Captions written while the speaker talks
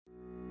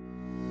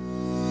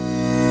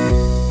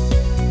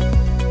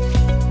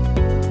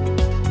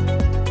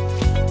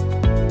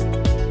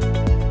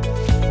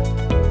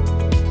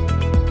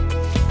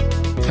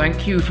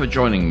Thank you for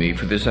joining me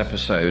for this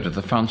episode of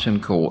the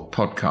Fountain Court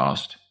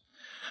podcast.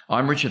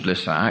 I'm Richard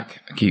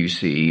Lissack,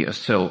 QC, a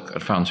Silk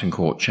at Fountain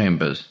Court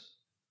Chambers.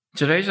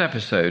 Today's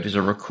episode is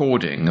a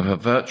recording of a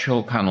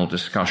virtual panel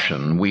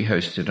discussion we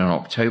hosted in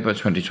October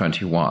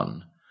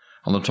 2021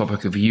 on the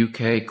topic of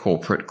UK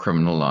corporate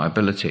criminal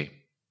liability.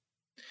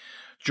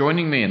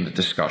 Joining me in the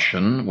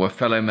discussion were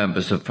fellow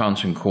members of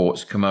Fountain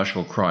Court's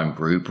Commercial Crime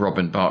Group,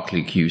 Robin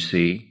Barclay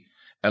QC,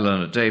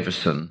 Eleanor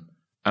Davison,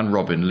 and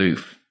Robin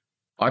Loof.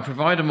 I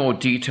provide a more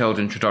detailed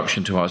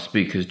introduction to our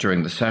speakers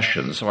during the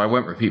session, so I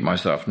won't repeat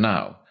myself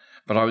now,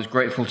 but I was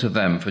grateful to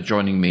them for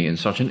joining me in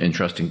such an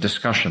interesting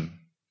discussion.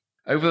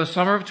 Over the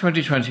summer of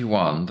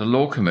 2021, the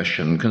Law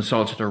Commission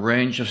consulted a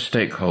range of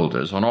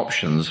stakeholders on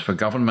options for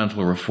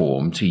governmental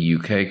reform to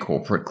UK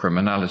corporate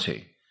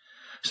criminality,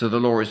 so the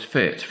law is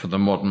fit for the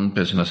modern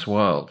business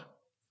world.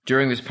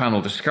 During this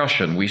panel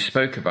discussion, we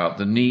spoke about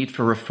the need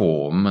for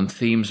reform and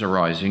themes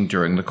arising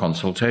during the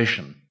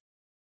consultation.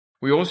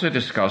 We also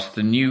discussed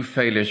the new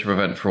failure to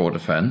prevent fraud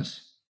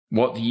offence,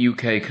 what the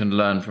UK can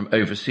learn from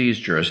overseas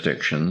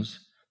jurisdictions,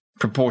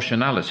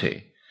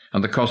 proportionality,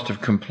 and the cost of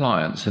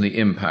compliance and the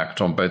impact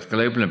on both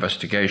global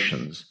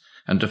investigations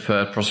and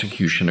deferred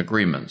prosecution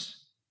agreements.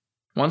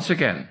 Once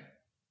again,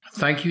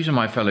 thank you to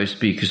my fellow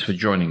speakers for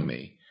joining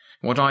me.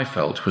 What I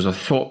felt was a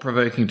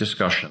thought-provoking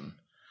discussion.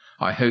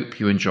 I hope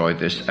you enjoyed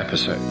this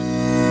episode.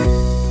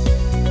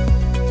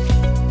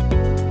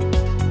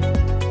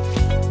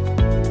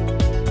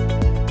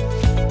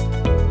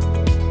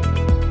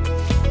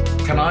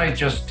 Can I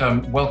just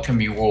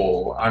welcome you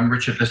all? I'm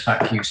Richard Lissack,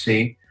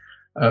 QC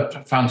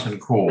at Fountain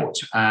Court,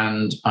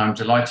 and I'm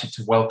delighted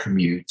to welcome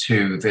you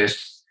to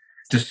this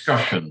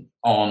discussion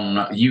on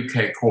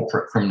UK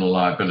corporate criminal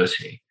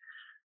liability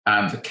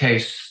and the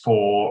case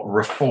for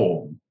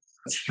reform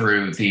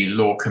through the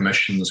Law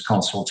Commission's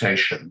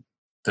consultation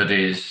that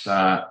is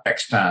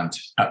extant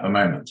at the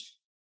moment.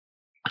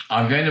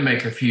 I'm going to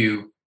make a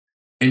few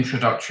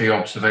introductory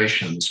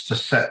observations to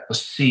set the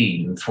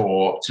scene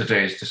for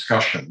today's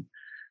discussion,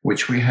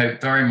 which we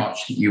hope very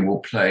much that you will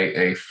play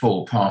a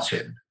full part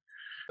in.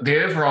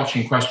 The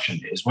overarching question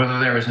is whether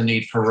there is a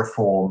need for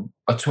reform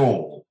at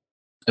all.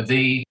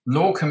 The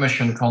Law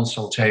Commission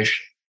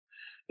consultation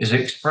is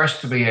expressed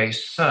to be a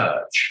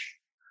search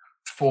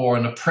for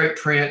an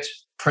appropriate,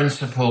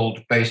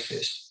 principled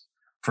basis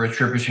for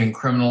attributing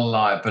criminal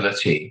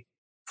liability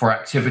for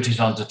activities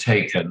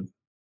undertaken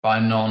by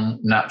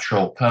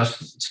non-natural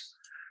persons,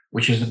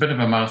 which is a bit of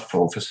a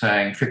mouthful for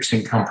saying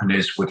fixing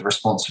companies with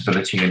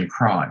responsibility in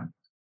crime.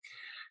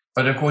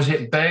 But of course,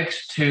 it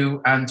begs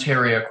two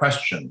anterior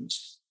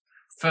questions.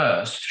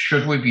 First,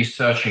 should we be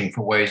searching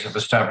for ways of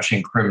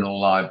establishing criminal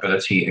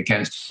liability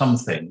against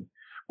something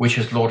which,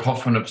 as Lord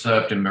Hoffman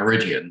observed in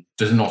Meridian,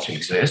 does not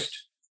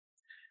exist?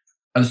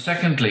 And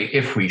secondly,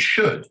 if we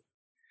should,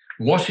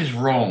 what is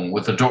wrong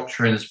with the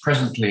doctrines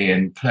presently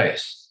in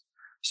place?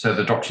 So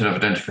the doctrine of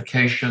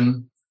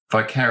identification,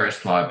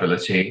 vicarious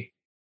liability,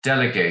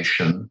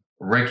 delegation,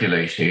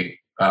 regulatory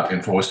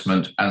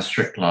enforcement, and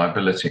strict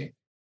liability.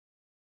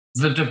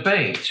 The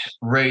debate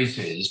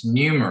raises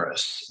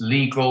numerous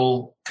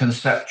legal,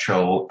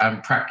 conceptual,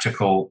 and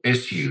practical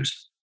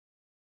issues,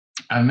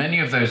 and many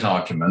of those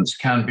arguments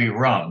can be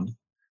run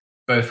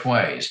both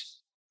ways.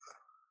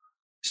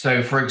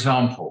 So, for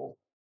example,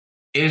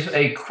 is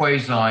a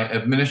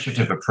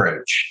quasi-administrative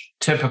approach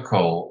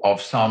typical of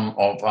some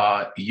of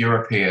our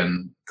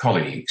European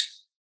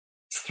colleagues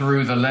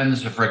through the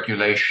lens of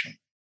regulation,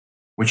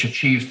 which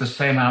achieves the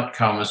same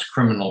outcome as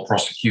criminal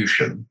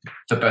prosecution,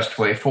 the best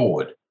way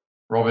forward?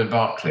 Robin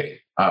Barclay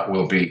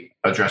will be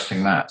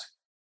addressing that.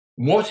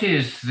 What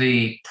is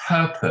the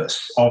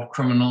purpose of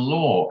criminal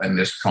law in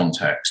this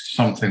context?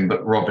 Something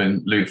that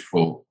Robin Loof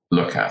will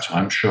look at,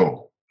 I'm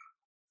sure.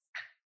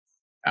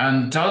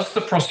 And does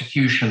the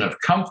prosecution of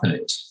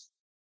companies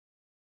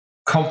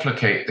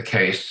complicate the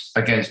case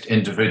against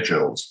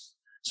individuals?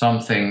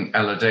 Something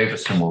Ella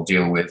Davison will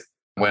deal with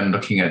when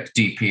looking at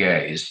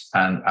DPAs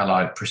and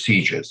allied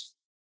procedures.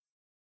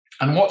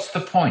 And what's the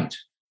point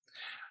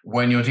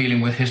when you're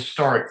dealing with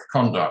historic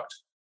conduct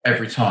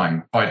every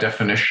time, by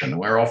definition,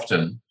 where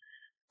often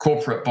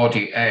corporate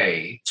body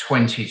A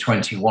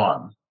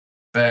 2021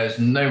 bears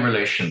no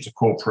relation to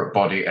corporate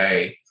body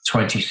A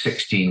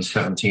 2016,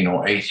 17,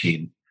 or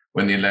 18,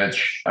 when the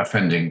alleged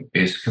offending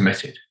is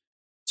committed?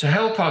 To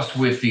help us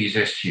with these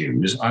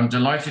issues, I'm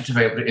delighted to be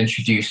able to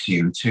introduce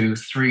you to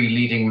three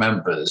leading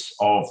members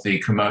of the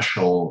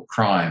Commercial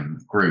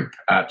Crime Group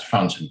at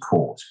Fountain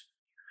Court.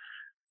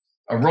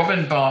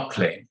 Robin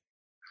Barclay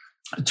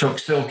took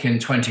Silk in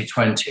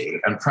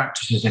 2020 and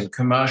practices in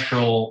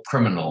commercial,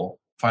 criminal,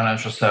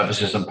 financial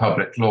services, and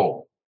public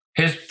law.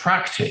 His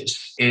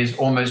practice is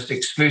almost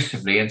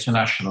exclusively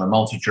international and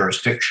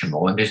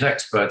multi-jurisdictional, and his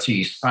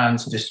expertise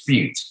spans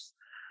disputes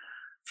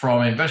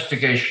from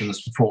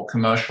investigations before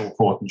Commercial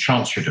Court and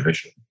Chancery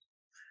Division,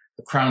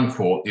 the Crown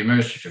Court, the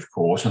Administrative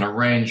Court, and a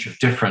range of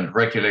different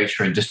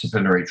regulatory and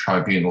disciplinary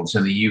tribunals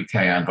in the UK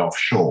and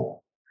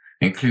offshore,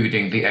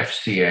 including the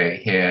FCA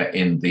here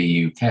in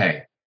the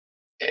UK.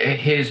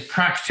 His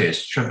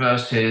practice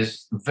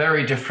traverses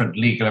very different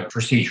legal and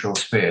procedural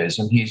spheres,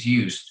 and he's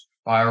used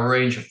by a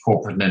range of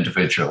corporate and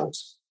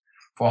individuals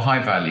for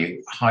high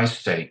value, high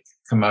stake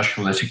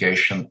commercial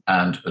litigation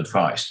and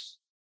advice.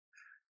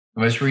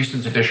 The most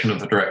recent edition of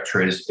the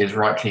directory is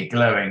rightly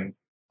glowing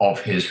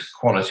of his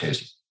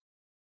qualities.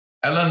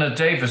 Eleanor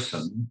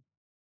Davison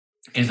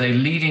is a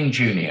leading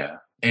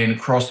junior in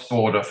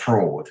cross-border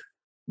fraud,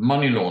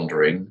 money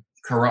laundering,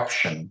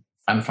 corruption,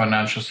 and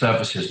financial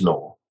services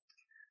law.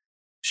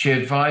 She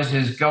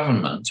advises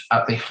government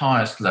at the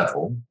highest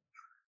level,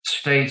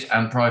 state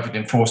and private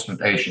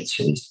enforcement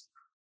agencies,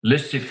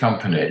 listed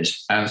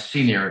companies, and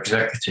senior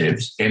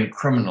executives in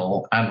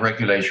criminal and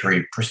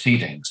regulatory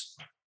proceedings.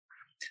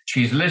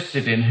 She's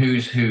listed in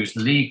Who's Who's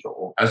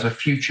Legal as a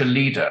future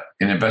leader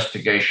in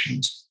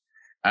investigations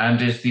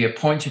and is the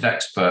appointed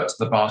expert to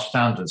the Bar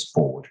Standards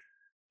Board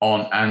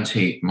on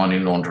anti-money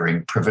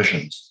laundering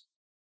provisions.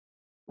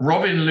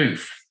 Robin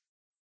Loof,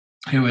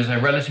 who is a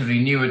relatively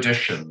new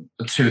addition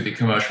to the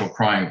commercial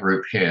crime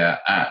group here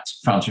at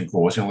Fountain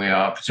Court, and we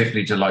are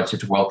particularly delighted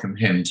to welcome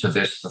him to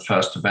this, the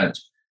first event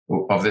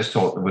of this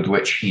sort with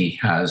which he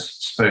has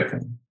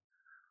spoken.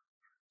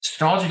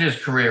 Started his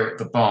career at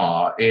the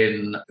bar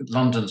in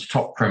London's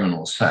top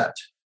criminal set,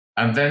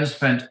 and then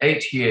spent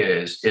 8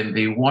 years in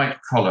the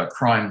white-collar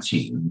crime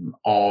team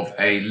of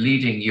a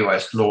leading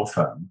US law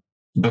firm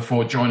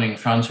before joining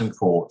Fountain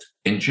Court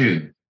in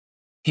June.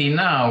 He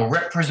now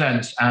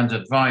represents and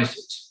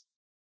advises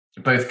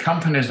both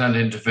companies and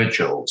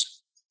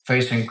individuals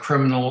facing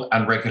criminal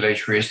and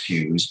regulatory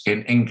issues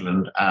in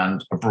England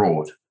and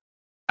abroad.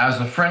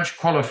 As a French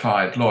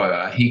qualified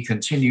lawyer, he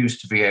continues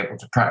to be able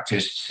to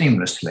practice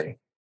seamlessly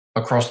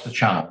across the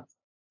channel.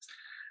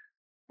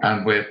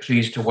 And we're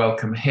pleased to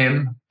welcome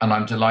him, and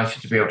I'm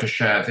delighted to be able to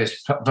share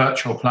this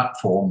virtual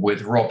platform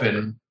with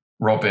Robin,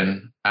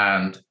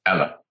 and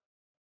Ella.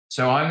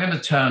 So I'm going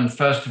to turn,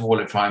 first of all,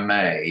 if I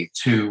may,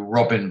 to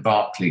Robin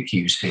Bartley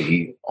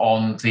QC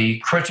on the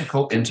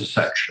critical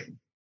intersection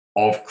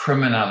of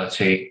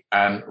criminality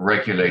and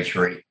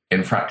regulatory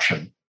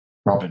infraction.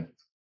 Robin.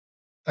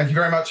 Thank you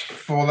very much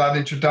for that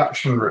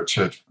introduction,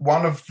 Richard.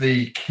 One of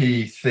the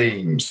key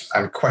themes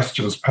and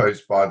questions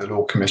posed by the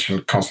Law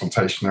Commission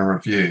Consultation and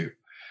Review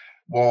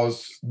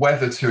was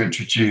whether to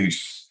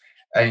introduce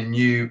a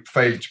new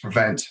failure to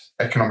prevent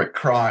economic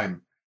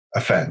crime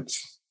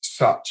offence,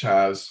 such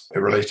as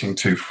relating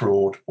to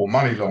fraud or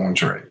money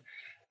laundering,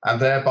 and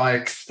thereby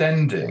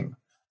extending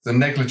the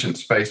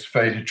negligence-based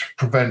failure to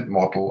prevent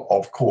model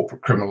of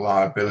corporate criminal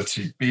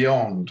liability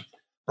beyond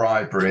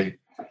bribery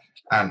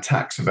and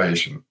tax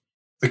evasion.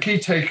 The key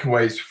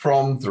takeaways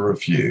from the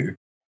review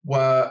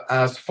were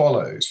as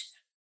follows.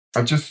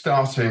 I'm just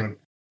starting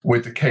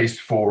with the case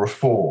for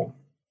reform.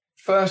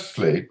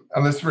 Firstly,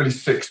 and there's really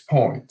 6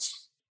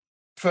 points.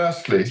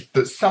 Firstly,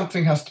 that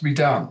something has to be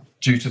done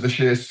due to the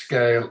sheer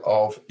scale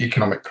of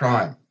economic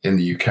crime in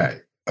the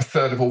UK. A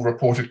third of all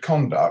reported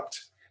conduct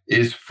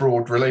is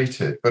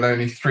fraud-related, but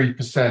only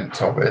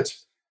 3% of it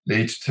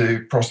leads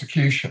to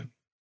prosecution.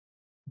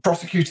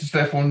 Prosecutors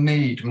therefore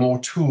need more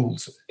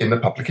tools in the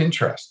public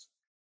interest.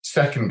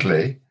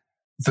 Secondly,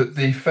 that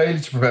the failure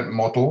to prevent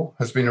model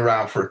has been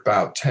around for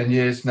about 10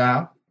 years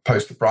now,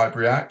 post the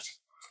Bribery Act,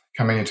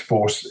 coming into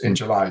force in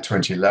July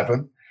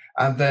 2011,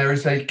 and there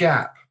is a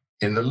gap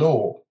in the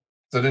law,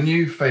 that a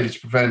new failure to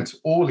prevent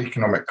all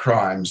economic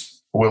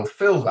crimes will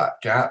fill that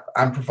gap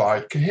and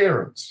provide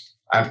coherence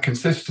and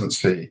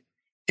consistency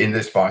in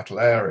this vital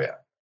area.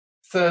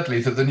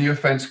 Thirdly, that the new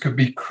offence could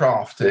be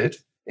crafted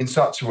in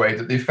such a way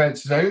that the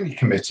offence is only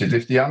committed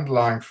if the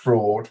underlying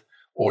fraud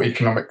or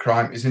economic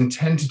crime is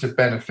intended to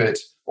benefit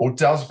or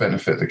does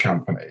benefit the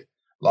company,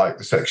 like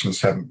the Section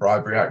 7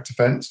 Bribery Act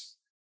offence.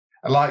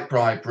 And like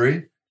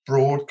bribery,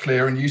 broad,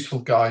 clear and useful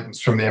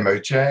guidance from the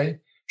MOJ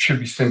should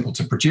be simple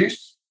to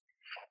produce.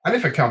 And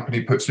if a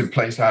company puts in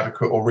place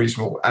adequate or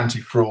reasonable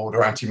anti-fraud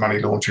or anti-money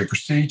laundering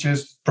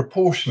procedures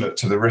proportionate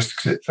to the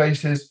risks it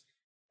faces,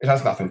 it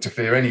has nothing to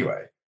fear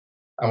anyway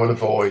and will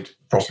avoid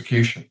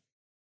prosecution.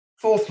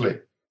 Fourthly,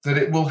 that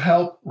it will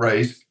help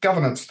raise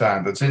governance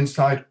standards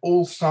inside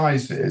all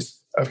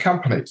sizes of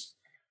companies,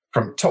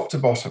 from top to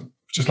bottom,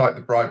 just like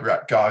the Bribery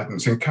Act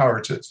guidance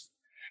encourages,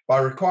 by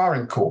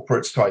requiring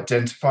corporates to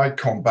identify,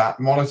 combat,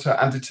 monitor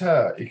and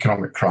deter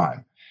economic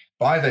crime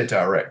by their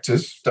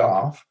directors,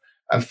 staff,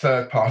 and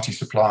third-party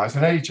suppliers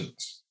and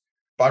agents,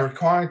 by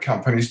requiring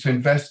companies to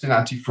invest in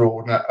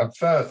anti-fraud and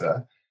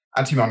further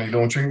anti-money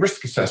laundering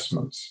risk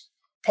assessments,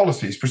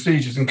 policies,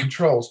 procedures and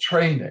controls,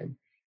 training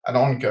and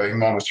ongoing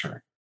monitoring.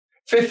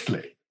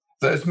 Fifthly,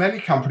 that as many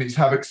companies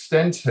have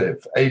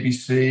extensive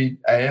ABC,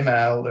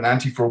 AML and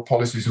anti-fraud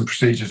policies and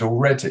procedures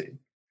already,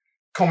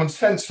 common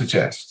sense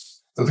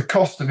suggests that the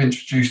cost of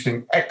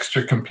introducing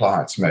extra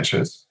compliance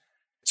measures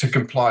to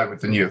comply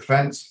with the new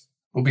offence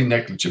will be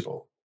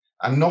negligible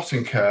and not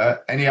incur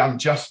any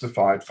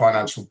unjustified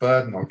financial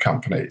burden on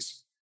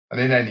companies. And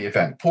in any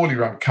event, poorly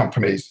run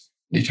companies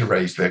need to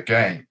raise their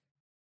game.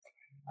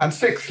 And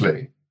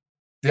sixthly,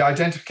 the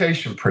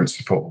identification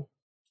principle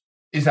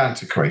is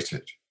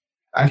antiquated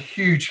and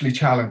hugely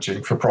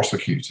challenging for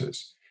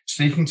prosecutors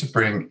seeking to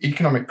bring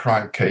economic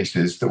crime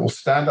cases that will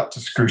stand up to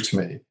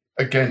scrutiny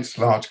against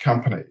large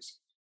companies.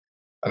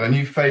 And a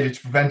new failure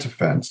to prevent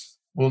offence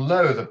will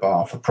lower the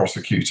bar for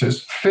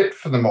prosecutors fit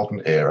for the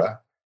modern era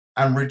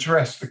and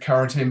redress the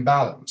current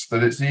imbalance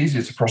that it's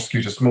easier to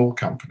prosecute a small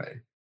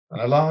company than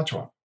a large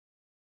one.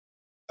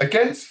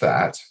 Against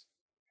that,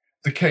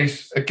 the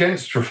case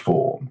against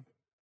reform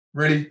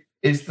really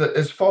is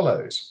as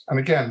follows. And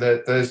again,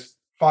 there's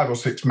 5 or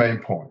 6 main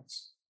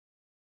points.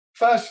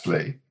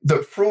 Firstly,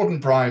 that fraud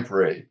and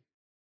bribery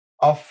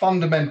are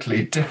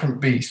fundamentally different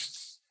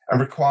beasts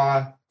and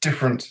require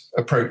different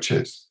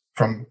approaches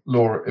from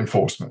law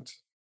enforcement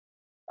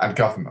and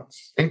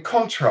governments. In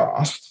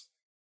contrast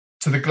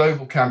to the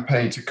global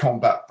campaign to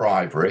combat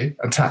bribery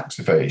and tax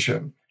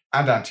evasion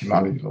and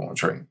anti-money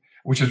laundering,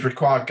 which has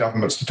required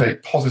governments to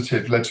take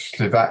positive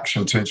legislative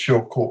action to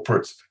ensure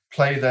corporates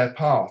play their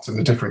part in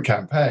the different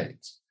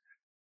campaigns,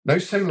 no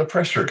similar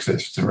pressure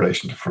exists in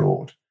relation to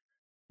fraud,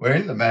 where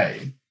in the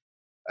main,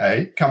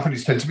 A,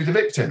 companies tend to be the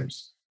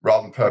victims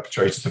rather than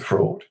perpetrators of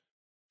fraud.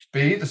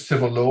 B, the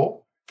civil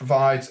law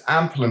provides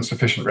ample and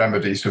sufficient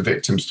remedies for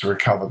victims to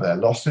recover their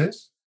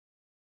losses.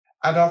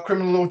 And our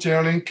criminal law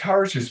generally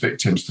encourages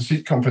victims to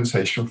seek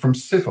compensation from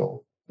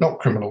civil, not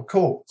criminal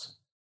courts.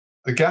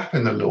 The gap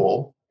in the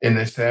law in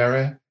this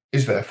area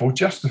is therefore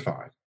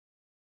justified.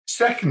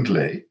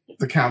 Secondly,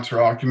 the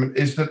counter-argument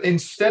is that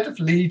instead of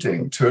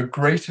leading to a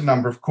greater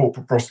number of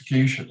corporate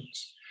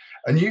prosecutions,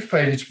 a new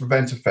failure to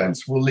prevent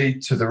offence will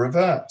lead to the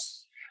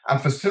reverse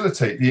and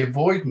facilitate the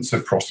avoidance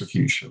of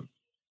prosecution.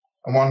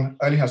 And one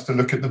only has to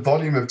look at the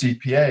volume of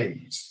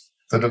DPAs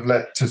that have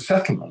led to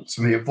settlements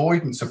and the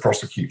avoidance of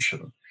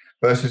prosecution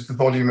versus the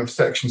volume of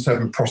Section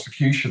 7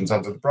 prosecutions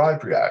under the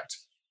Bribery Act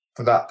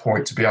for that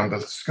point to be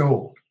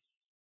underscored.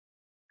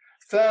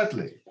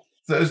 Thirdly,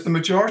 that as the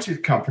majority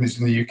of companies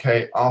in the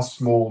UK are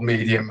small,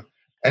 medium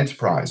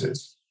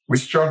enterprises,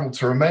 which struggle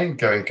to remain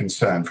going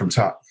concern from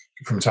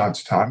time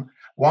to time,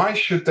 why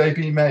should they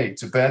be made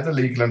to bear the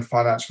legal and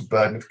financial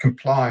burden of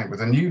complying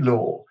with a new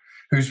law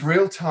whose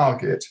real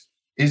target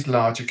is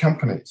larger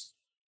companies?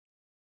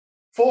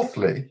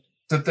 Fourthly,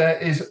 that there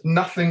is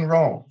nothing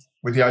wrong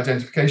with the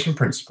identification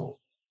principle.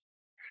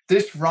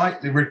 This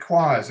rightly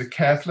requires a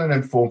careful and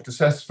informed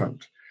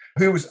assessment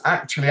of who was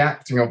actually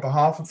acting on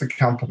behalf of the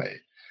company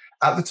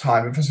at the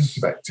time of a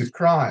suspected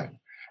crime,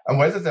 and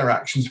whether their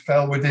actions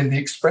fell within the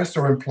express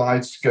or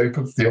implied scope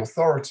of the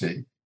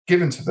authority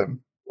given to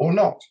them or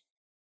not.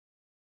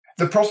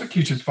 The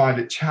prosecutors find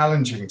it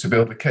challenging to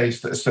build a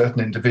case that a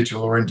certain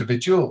individual or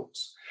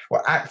individuals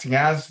were acting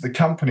as the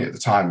company at the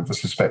time of a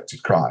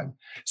suspected crime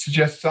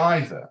suggests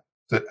either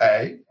that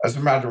A, as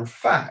a matter of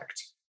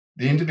fact,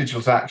 the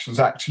individual's actions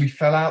actually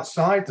fell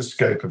outside the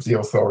scope of the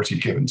authority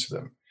given to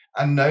them,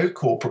 and no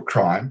corporate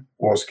crime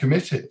was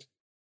committed,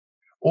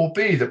 or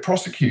B, that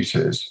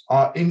prosecutors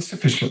are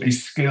insufficiently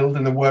skilled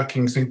in the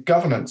workings and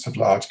governance of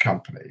large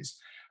companies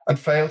and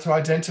fail to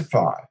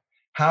identify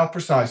how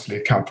precisely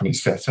a company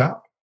is set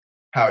up,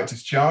 how it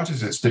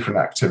discharges its different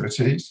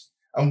activities,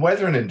 and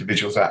whether an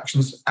individual's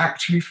actions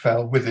actually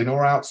fell within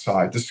or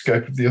outside the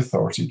scope of the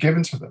authority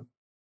given to them.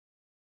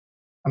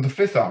 And the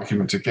fifth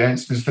argument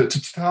against is that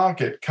to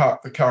target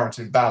the current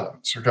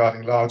imbalance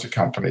regarding larger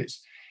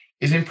companies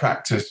is in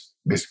practice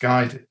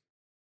misguided,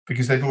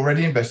 because they've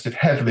already invested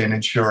heavily in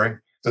ensuring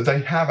that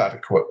they have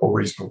adequate or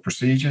reasonable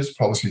procedures,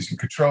 policies, and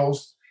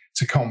controls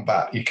to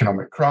combat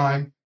economic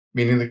crime,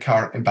 meaning the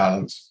current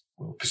imbalance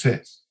will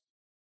persist.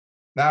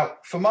 Now,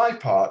 for my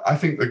part, I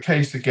think the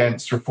case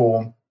against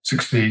reform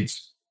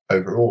succeeds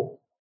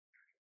overall.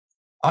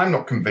 I'm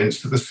not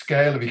convinced that the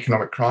scale of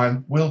economic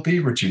crime will be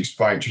reduced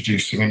by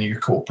introducing a new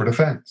corporate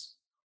offence.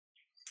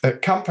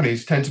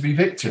 Companies tend to be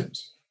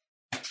victims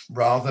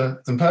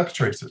rather than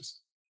perpetrators.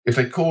 If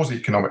they cause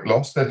economic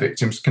loss, their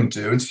victims can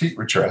do and seek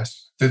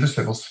redress through the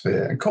civil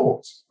sphere and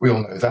courts. We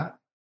all know that.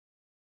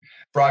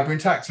 Bribery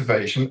and tax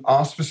evasion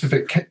are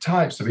specific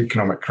types of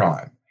economic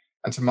crime,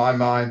 and to my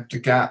mind, the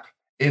gap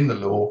in the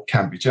law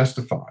can be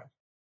justified.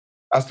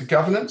 As to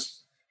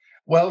governance,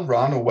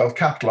 well-run or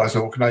well-capitalised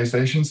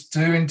organisations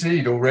do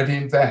indeed already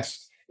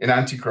invest in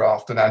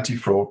anti-graft and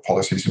anti-fraud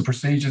policies and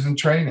procedures and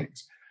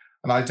trainings.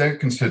 And I don't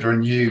consider a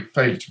new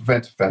failure to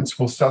prevent offence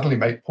will suddenly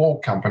make poor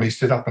companies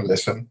sit up and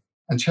listen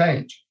and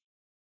change.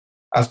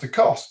 As to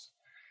cost,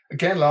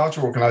 again,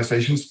 larger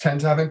organisations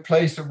tend to have in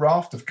place a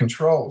raft of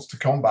controls to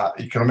combat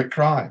economic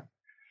crime.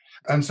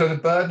 And so the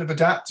burden of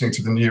adapting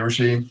to the new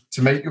regime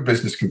to make your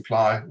business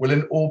comply will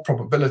in all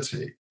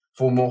probability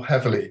fall more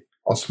heavily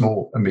on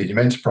small and medium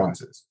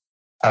enterprises.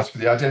 As for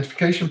the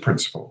identification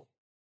principle,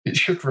 it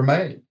should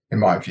remain, in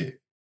my view.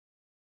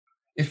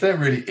 If there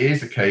really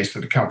is a case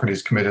that a company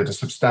has committed a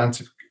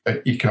substantive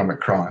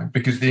economic crime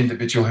because the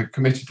individual who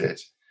committed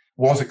it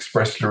was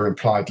expressly or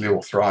impliedly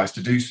authorised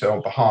to do so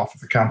on behalf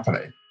of the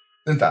company,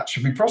 then that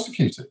should be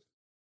prosecuted.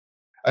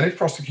 And if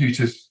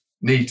prosecutors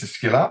need to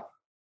skill up,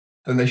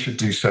 then they should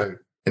do so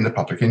in the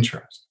public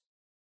interest.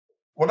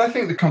 What I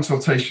think the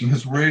consultation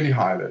has really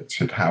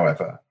highlighted,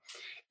 however,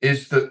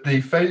 is that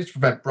the failure to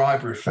prevent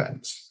bribery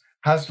offence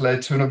has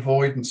led to an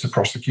avoidance of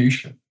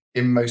prosecution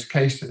in most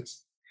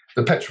cases.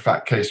 The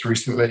Petrofac case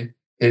recently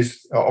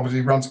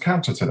obviously runs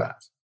counter to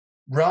that,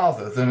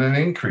 rather than an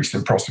increase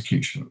in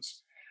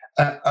prosecutions,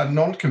 a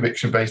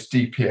non-conviction-based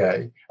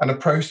DPA, and a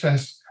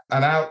process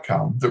and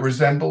outcome that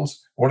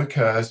resembles what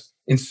occurs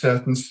in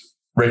certain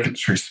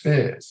regulatory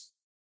spheres.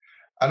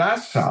 And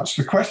as such,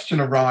 the question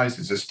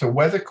arises as to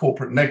whether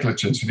corporate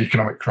negligence and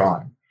economic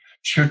crime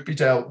should be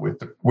dealt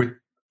with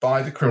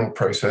by the criminal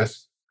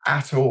process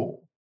at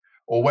all,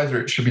 or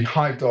whether it should be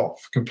hived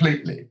off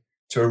completely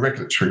to a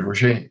regulatory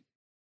regime.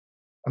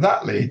 And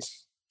that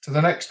leads to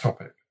the next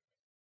topic,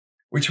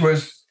 which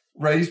was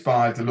raised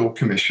by the Law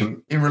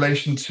Commission in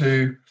relation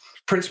to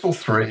Principle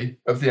 3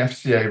 of the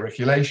FCA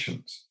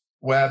regulations,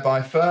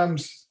 whereby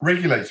firms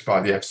regulated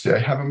by the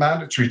FCA have a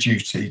mandatory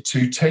duty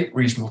to take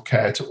reasonable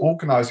care to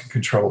organise and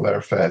control their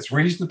affairs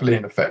reasonably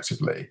and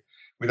effectively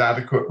with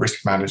adequate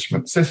risk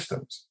management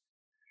systems.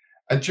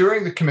 And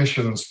during the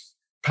Commission's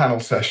panel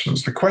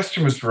sessions, the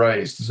question was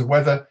raised as to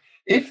whether,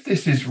 if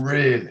this is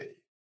really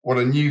what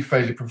a new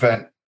failure to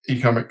prevent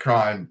economic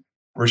crime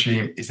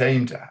regime is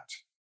aimed at,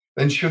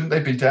 then shouldn't they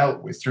be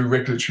dealt with through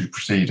regulatory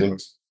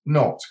proceedings,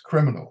 not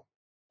criminal?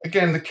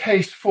 Again, the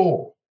case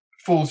for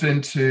falls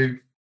into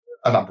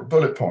a number of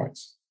bullet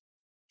points.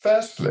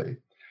 Firstly,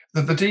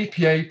 that the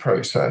DPA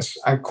process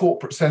and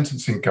corporate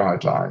sentencing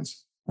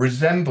guidelines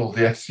resemble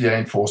the FCA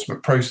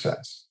enforcement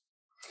process,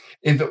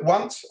 in that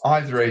once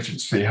either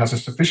agency has a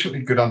sufficiently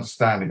good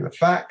understanding of the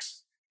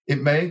facts,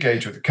 it may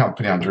engage with the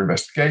company under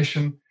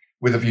investigation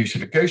with a view to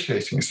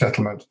negotiating a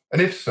settlement,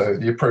 and if so,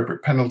 the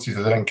appropriate penalties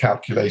are then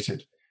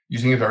calculated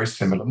using a very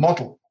similar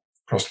model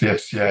across the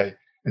FCA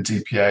and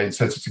DPA and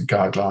sentencing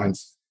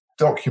guidelines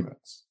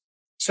documents.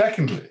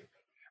 Secondly,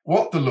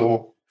 what the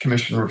Law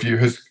Commission review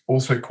has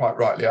also quite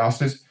rightly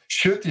asked is,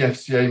 should the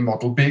FCA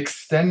model be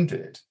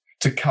extended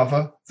to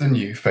cover the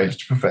new failure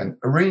to prevent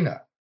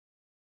arena?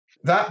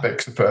 That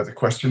begs the further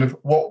question of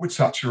what would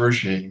such a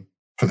regime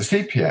for the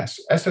CPS,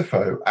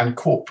 SFO, and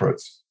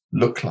corporates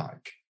look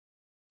like?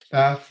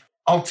 Now,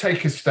 I'll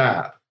take a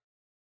stab.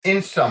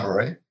 In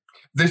summary,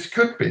 this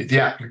could be the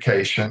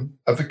application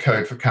of the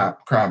Code for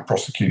Crown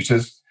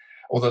Prosecutors,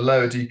 or the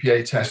lower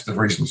DPA test of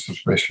reasonable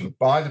suspicion,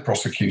 by the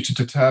prosecutor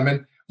to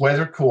determine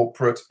whether a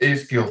corporate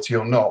is guilty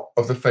or not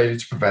of the failure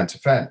to prevent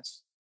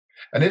offence.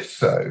 And if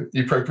so,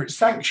 the appropriate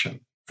sanction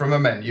from a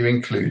menu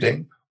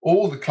including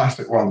all the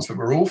classic ones that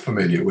we're all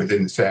familiar with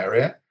in this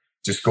area: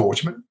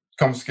 disgorgement,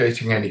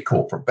 confiscating any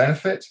corporate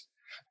benefit,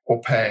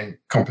 or paying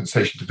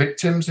compensation to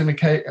victims on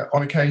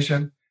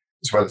occasion,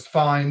 as well as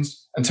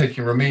fines, and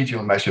taking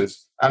remedial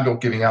measures and or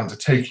giving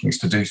undertakings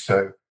to do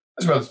so,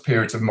 as well as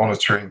periods of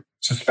monitoring,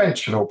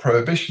 suspension or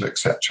prohibition,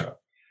 etc.,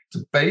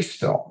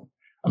 based on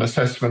an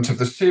assessment of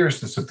the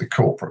seriousness of the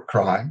corporate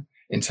crime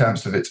in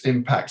terms of its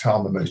impact,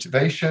 harm, and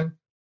motivation,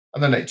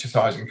 and the nature,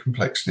 size, and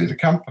complexity of the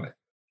company.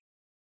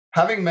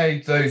 Having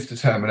made those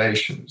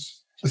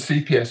determinations, the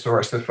CPS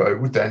or SFO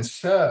would then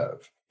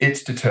serve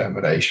its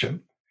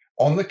determination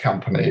on the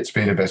company it's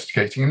been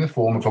investigating in the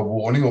form of a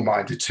warning or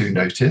minded to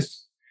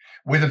notice,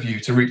 with a view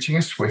to reaching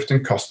a swift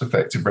and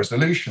cost-effective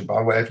resolution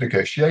by way of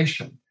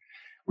negotiation,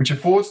 which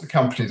affords the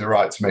company the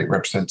right to make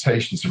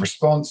representations in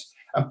response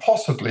and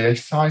possibly a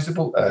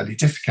sizable early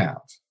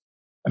discount.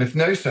 And if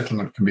no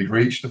settlement can be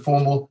reached, the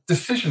formal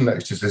decision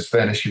notice is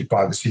then issued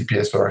by the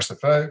CPS or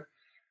SFO,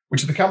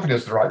 which the company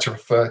has the right to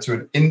refer to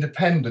an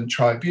independent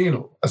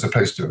tribunal as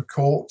opposed to a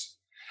court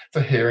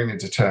for hearing and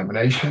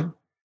determination,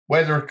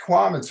 where the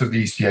requirements of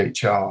the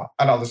ECHR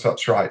and other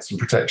such rights and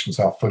protections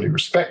are fully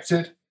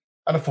respected,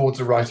 and affords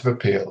a right of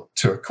appeal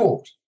to a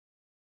court.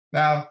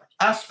 Now,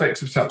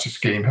 aspects of such a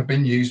scheme have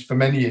been used for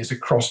many years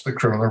across the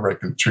criminal and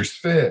regulatory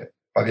sphere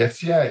by the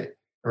FCA in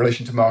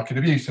relation to market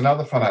abuse and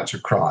other financial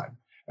crime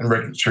and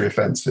regulatory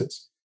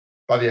offences,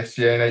 by the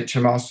FCA and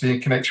HMRC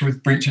in connection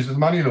with breaches of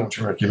money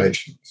laundering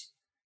regulations,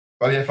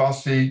 by the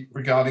FRC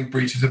regarding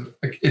breaches of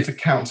its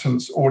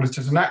accountants,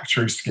 auditors, and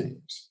actuary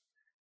schemes.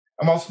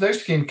 And whilst no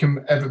scheme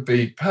can ever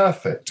be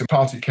perfect, and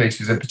party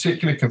cases in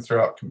particular can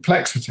throw up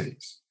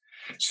complexities,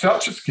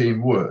 such a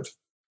scheme would,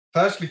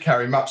 firstly,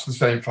 carry much the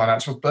same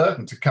financial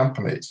burden to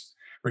companies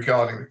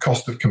regarding the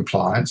cost of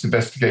compliance,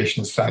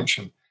 investigation, and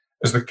sanction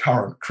as the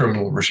current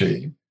criminal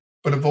regime,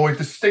 but avoid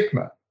the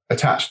stigma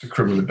attached to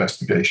criminal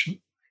investigation.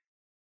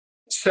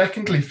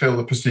 Secondly, fill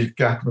the perceived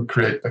gap and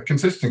create a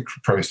consistent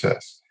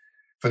process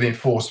for the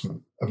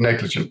enforcement of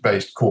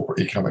negligent-based corporate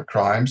economic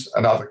crimes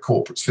and other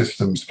corporate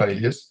systems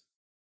failures.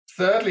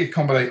 Thirdly,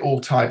 accommodate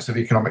all types of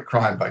economic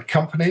crime by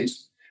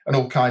companies and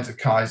all kinds of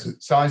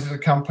sizes of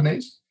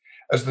companies,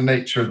 as the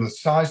nature and the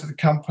size of the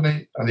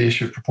company and the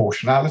issue of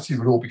proportionality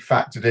would all be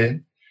factored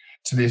in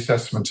to the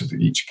assessment of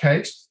each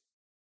case.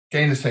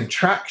 Gain the same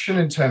traction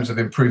in terms of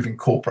improving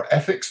corporate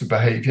ethics and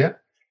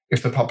behaviour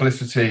if the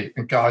publicity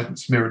and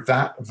guidance mirrored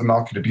that of the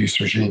Market Abuse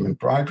Regime and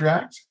Bribery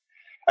Act,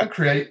 and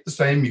create the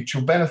same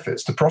mutual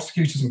benefits to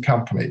prosecutors and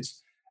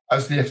companies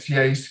as the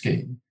FCA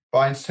scheme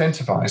by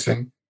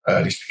incentivising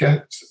early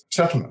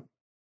settlement.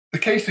 The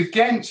case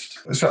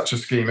against such a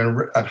scheme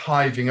and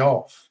hiving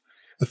off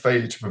the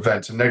failure to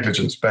prevent and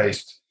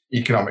negligence-based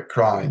economic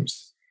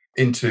crimes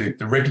into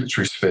the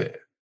regulatory sphere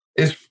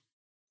is,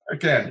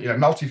 again,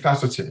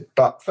 multifaceted.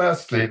 But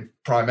firstly,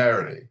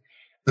 primarily,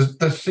 the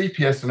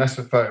CPS and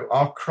SFO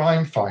are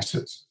crime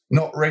fighters,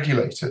 not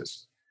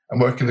regulators,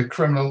 and work in the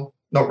criminal,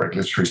 not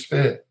regulatory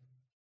sphere.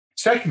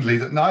 Secondly,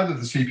 that neither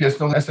the CPS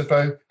nor the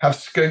SFO have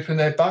scope in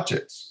their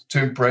budgets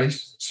to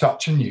embrace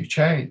such a new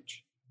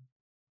change.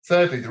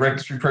 Thirdly, the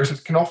regulatory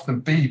process can often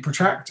be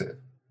protracted.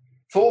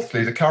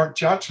 Fourthly, the current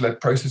judge-led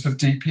process of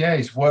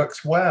DPAs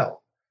works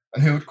well,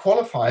 and who would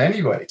qualify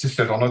anyway to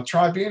sit on a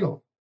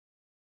tribunal.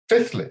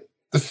 Fifthly,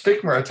 the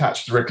stigma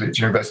attached to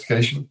regulatory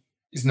investigation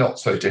is not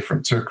so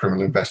different to a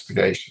criminal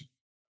investigation.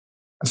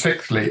 And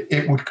sixthly,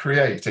 it would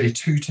create a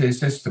two-tier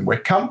system where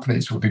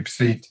companies would be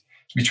perceived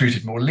to be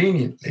treated more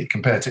leniently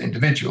compared to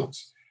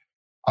individuals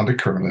under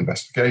criminal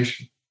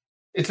investigation.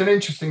 It's an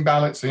interesting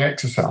balancing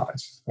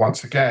exercise,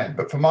 once again,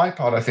 but for my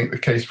part, I think the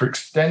case for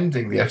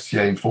extending the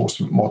FCA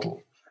enforcement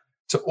model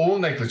to all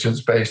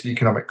negligence-based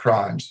economic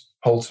crimes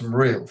holds some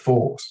real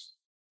force.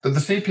 That the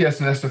CPS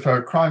and SFO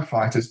are crime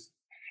fighters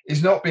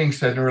is not being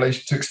said in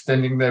relation to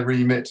extending their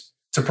remit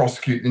to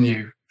prosecute the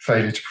new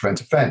failure to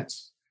prevent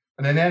offence.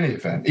 And in any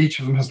event, each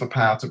of them has the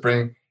power to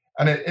bring,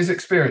 and it is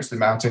experienced in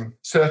mounting,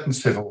 certain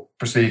civil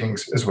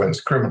proceedings as well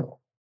as criminal.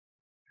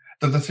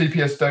 That the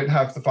CPS don't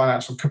have the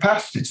financial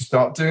capacity to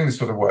start doing this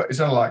sort of work is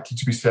unlikely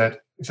to be said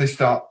if they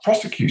start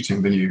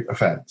prosecuting the new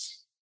offence.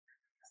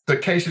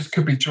 That cases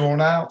could be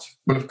drawn out?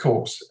 Well, of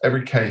course,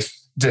 every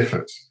case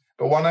differs.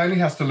 But one only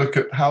has to look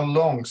at how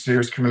long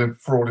serious criminal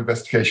fraud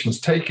investigations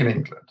take in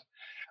England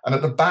and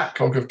at the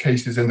backlog of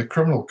cases in the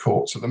criminal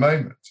courts at the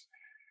moment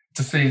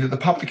to see that the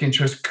public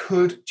interest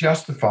could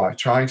justify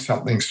trying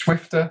something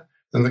swifter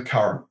than the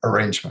current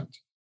arrangement.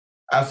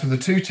 As for the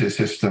two-tier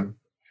system,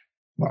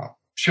 well,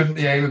 shouldn't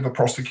the aim of a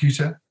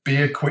prosecutor be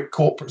a quick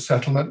corporate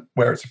settlement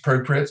where it's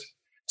appropriate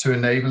to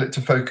enable it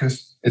to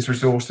focus its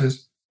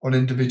resources on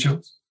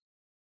individuals?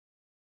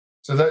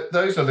 So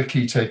those are the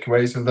key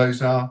takeaways, and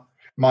those are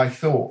my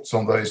thoughts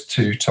on those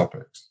two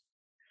topics.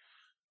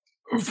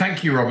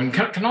 Thank you, Robin.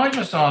 Can I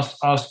just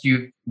ask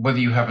you whether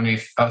you have any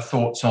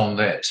thoughts on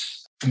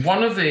this?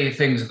 One of the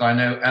things that I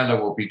know Ella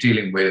will be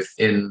dealing with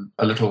in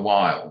a little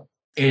while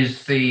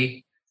is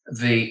the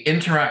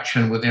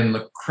interaction within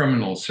the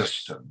criminal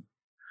system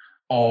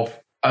of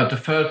a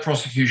deferred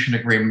prosecution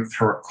agreement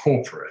for a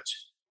corporate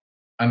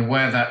and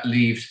where that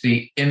leaves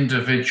the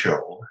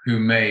individual who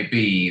may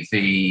be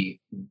the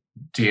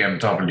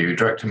DMW,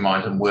 direct in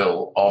mind and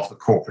will, of the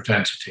corporate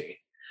entity.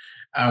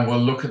 And we'll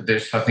look at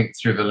this, I think,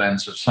 through the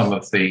lens of some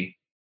of the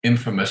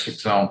infamous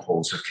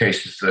examples of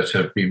cases that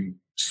have been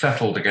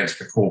settled against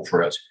the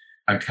corporate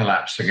and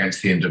collapsed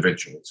against the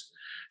individuals.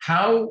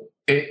 How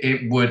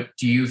it would,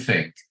 do you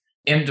think,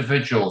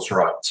 individuals'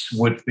 rights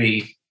would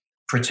be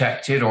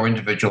protected or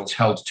individuals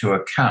held to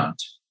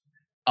account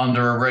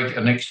under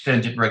an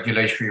extended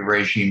regulatory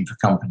regime for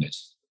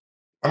companies?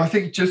 And I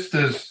think just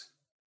as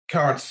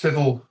current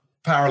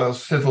parallel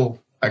civil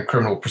and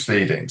criminal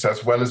proceedings,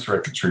 as well as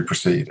regulatory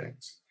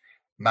proceedings,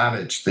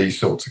 manage these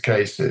sorts of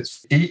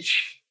cases,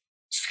 each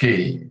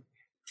scheme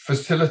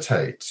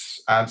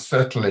facilitates and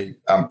certainly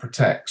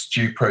protects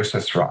due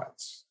process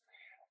rights.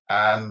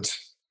 And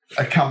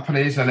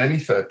companies and any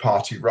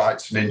third-party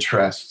rights and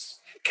interests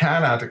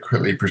can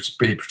adequately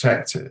be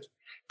protected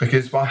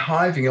because by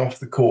hiving off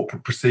the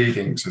corporate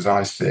proceedings, as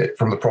I see it,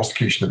 from the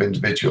prosecution of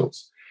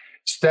individuals,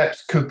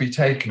 steps could be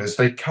taken as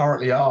they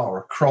currently are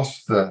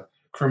across the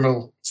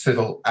criminal,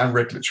 civil and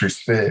regulatory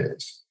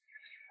spheres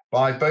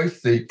by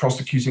both the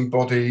prosecuting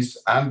bodies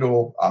and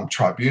or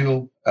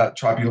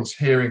tribunals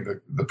hearing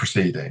the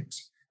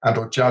proceedings and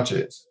or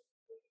judges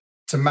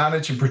to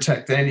manage and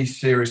protect any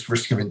serious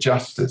risk of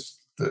injustice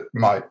that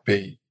might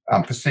be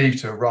perceived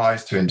to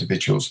arise to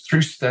individuals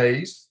through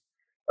stays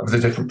of the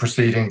different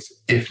proceedings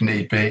if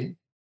need be,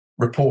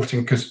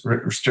 reporting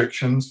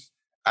restrictions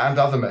and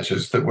other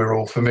measures that we're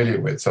all familiar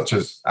with, such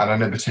as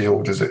anonymity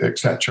orders,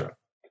 etc.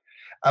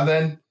 And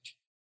then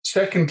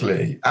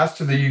secondly, as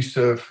to the use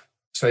of,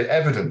 say,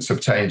 evidence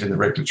obtained in the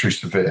regulatory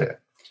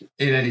sphere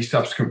in any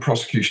subsequent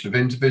prosecution of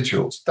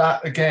individuals,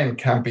 that again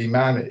can be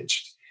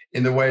managed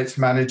in the way it's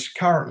managed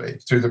currently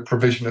through the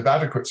provision of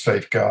adequate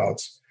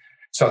safeguards,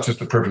 such as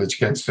the privilege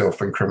against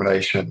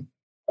self-incrimination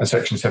and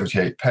Section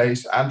 78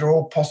 PACE, and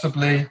or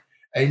possibly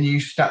a new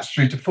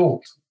statutory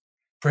default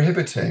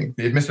prohibiting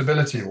the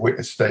admissibility of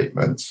witness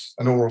statements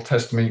and oral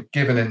testimony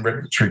given in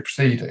regulatory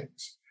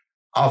proceedings,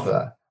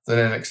 other than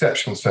in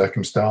exceptional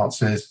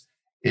circumstances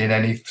in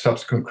any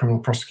subsequent criminal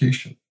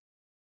prosecution.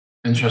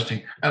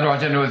 Interesting. Ella, I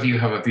don't know whether you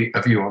have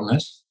a view on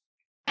this.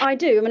 I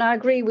do. I mean, I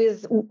agree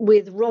with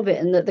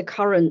Robin that the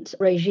current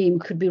regime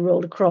could be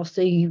rolled across,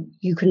 so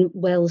you can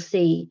well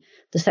see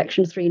the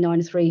Section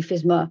 393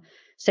 FISMA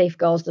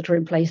safeguards that are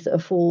in place that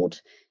afford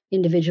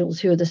individuals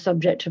who are the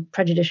subject of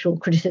prejudicial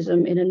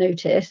criticism in a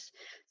notice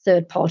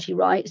third-party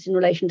rights in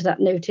relation to that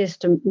notice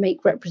to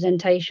make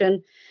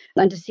representation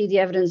and to see the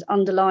evidence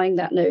underlying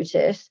that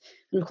notice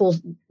And of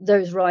course,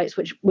 those rights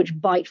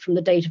which bite from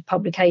the date of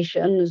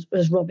publication,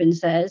 as Robin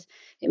says,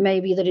 it may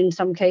be that in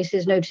some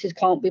cases notices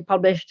can't be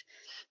published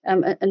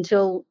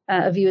until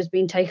a view has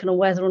been taken on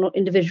whether or not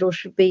individuals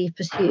should be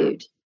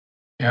pursued.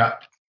 Yeah.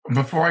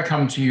 Before I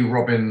come to you,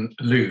 Robin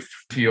Loof,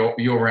 for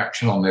your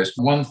reaction on this,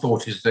 one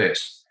thought is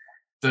this,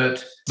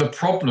 that the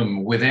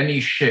problem with any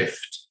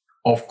shift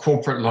of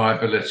corporate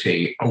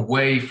liability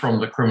away from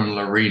the criminal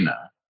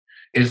arena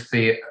is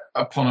the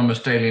eponymous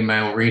Daily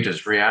Mail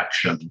reader's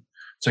reaction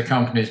to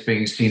companies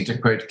being seen to,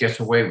 quote, get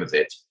away with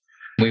it.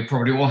 We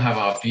probably all have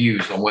our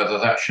views on whether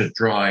that should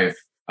drive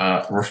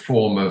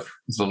reform of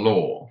the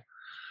law.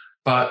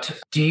 But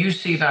do you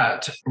see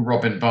that,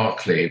 Robin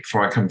Barclay,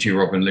 before I come to you,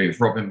 Robin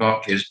Loof, Robin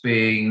Barclay, as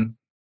being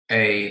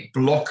a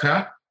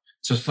blocker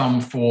to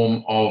some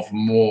form of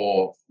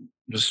more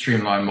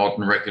streamlined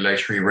modern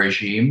regulatory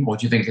regime, or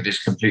do you think it is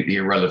completely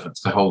irrelevant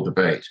to the whole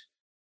debate?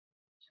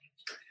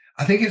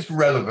 I think it's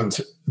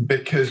relevant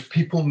because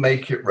people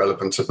make it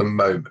relevant at the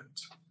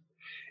moment,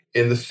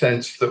 in the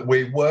sense that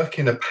we work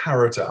in a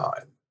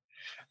paradigm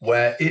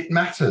where it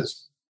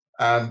matters.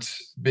 And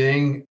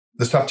being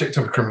the subject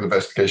of a criminal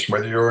investigation,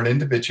 whether you're an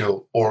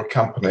individual or a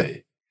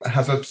company,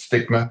 has a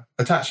stigma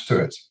attached to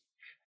it.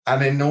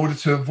 And in order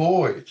to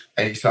avoid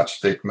any such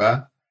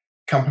stigma,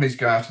 companies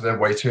go out of their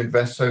way to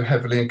invest so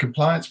heavily in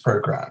compliance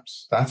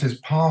programs. That is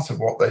part of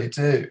what they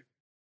do.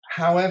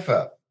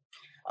 However,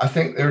 I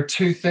think there are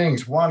two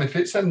things. One, if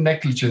it's a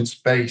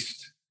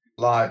negligence-based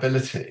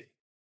liability,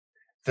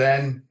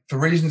 then for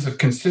reasons of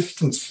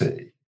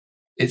consistency,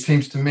 it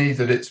seems to me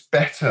that it's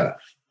better,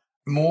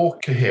 more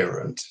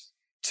coherent,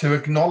 to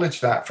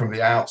acknowledge that from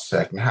the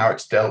outset and how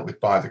it's dealt with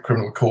by the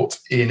criminal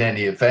courts in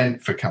any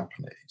event for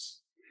companies,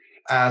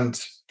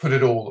 and put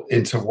it all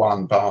into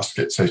one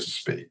basket, so to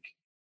speak.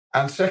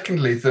 And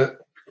secondly, that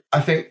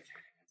I think,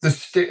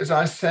 as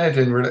I said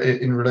in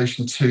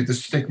relation to the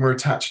stigma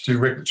attached to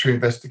regulatory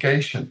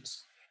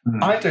investigations,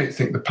 I don't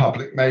think the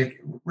public may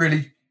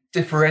really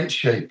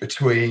differentiate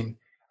between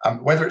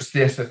whether it's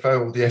the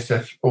SFO or the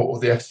SF or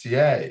the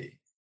FCA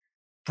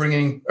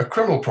bringing a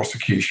criminal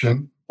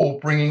prosecution or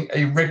bringing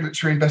a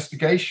regulatory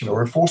investigation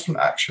or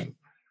enforcement action.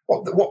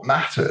 What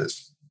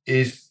matters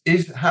is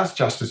has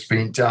justice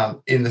been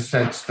done in the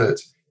sense that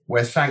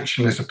where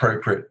sanction is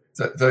appropriate,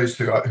 that those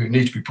who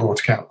need to be brought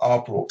to account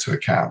are brought to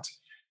account,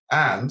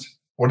 and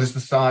what is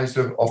the size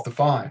of the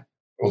fine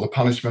or the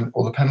punishment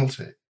or the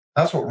penalty.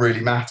 That's what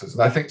really matters.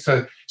 And I think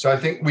so I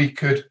think we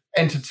could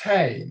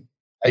entertain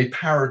a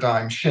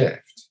paradigm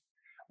shift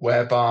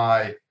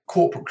whereby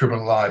corporate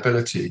criminal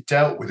liability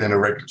dealt within a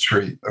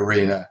regulatory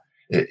arena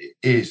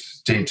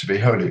is deemed to be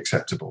wholly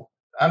acceptable.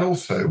 And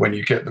also when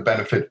you get the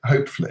benefit,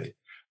 hopefully,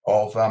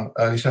 of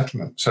early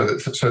settlement, so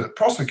that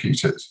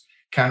prosecutors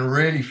can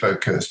really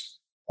focus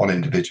on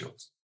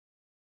individuals.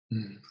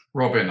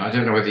 Robin, I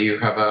don't know whether you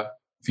have a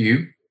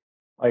view.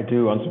 I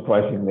do,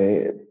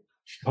 unsurprisingly.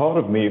 Part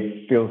of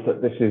me feels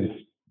that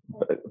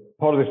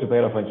part of this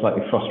debate I find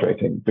slightly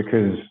frustrating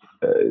because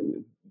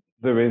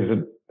there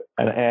is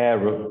an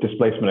air of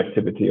displacement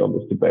activity on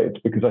this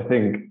debate, because I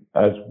think,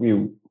 as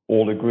we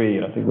all agree,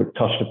 and I think we've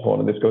touched upon,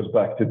 and this goes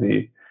back to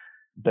the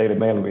Daily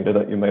Mail reader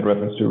that you made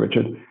reference to,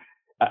 Richard,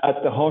 at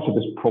the heart of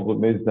this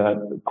problem is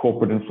that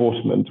corporate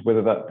enforcement,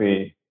 whether that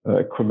be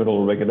criminal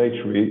or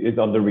regulatory, is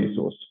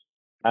under-resourced.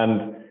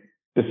 And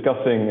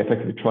discussing,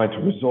 effectively trying to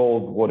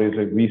resolve what is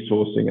a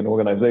resourcing and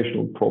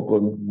organizational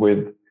problem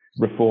with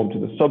reform to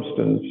the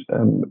substance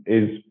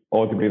is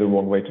arguably the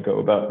wrong way to go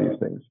about these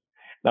things.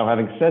 Now,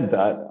 having said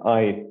that,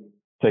 I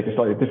take a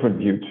slightly different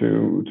view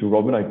to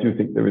Robin. I do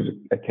think there is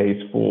a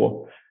case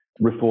for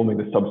reforming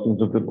the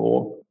substance of the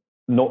law,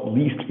 not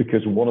least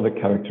because one of the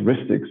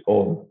characteristics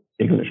of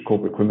English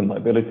corporate criminal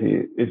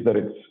liability is that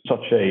it's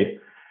such a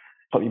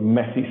slightly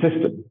messy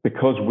system.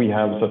 Because we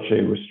have such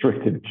a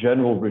restrictive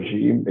general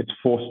regime, it's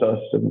forced us,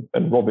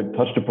 and Robin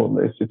touched upon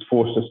this, it's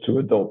forced us to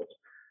adopt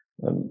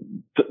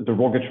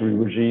derogatory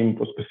regime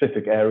for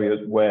specific areas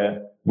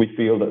where we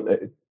feel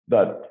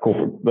that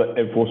corporate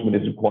enforcement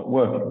isn't quite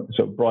working.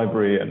 So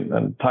bribery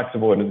and tax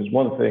avoidance is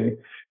one thing,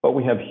 but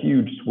we have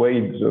huge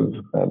swathes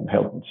of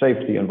health and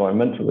safety,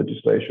 environmental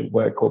legislation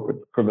where corporate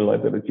criminal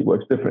liability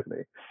works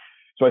differently.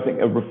 So I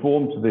think a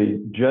reform to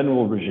the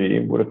general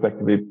regime would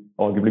effectively,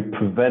 arguably,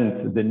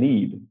 prevent the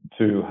need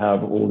to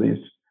have all these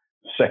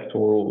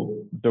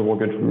sectoral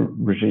derogatory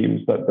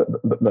regimes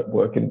that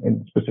work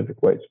in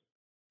specific ways.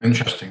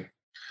 Interesting.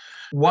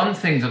 One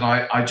thing that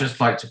I just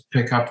like to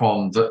pick up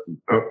on, that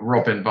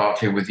Robin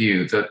Barclay, with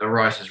you, that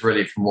arises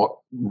really from what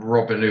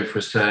Robin Loof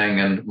was saying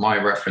and my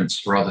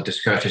reference, rather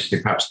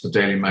discourteously, perhaps the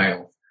Daily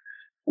Mail,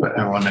 but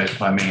everyone knows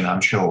what I mean,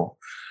 I'm sure,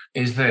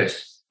 is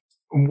this.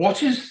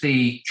 What is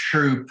the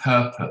true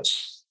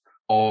purpose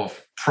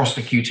of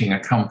prosecuting a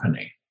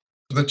company?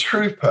 The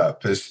true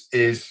purpose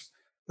is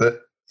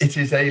that it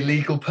is a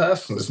legal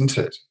person, isn't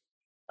it?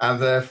 And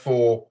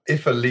therefore,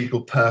 if a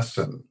legal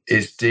person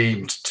is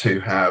deemed to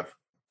have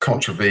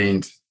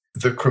contravened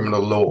the criminal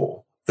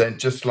law, then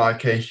just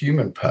like a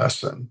human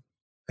person,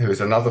 who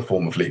is another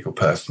form of legal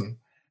person,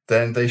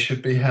 then they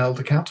should be held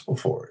accountable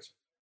for it.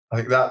 I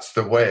think that's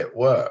the way it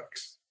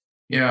works.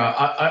 Yeah,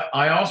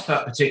 I asked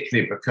that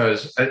particularly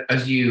because,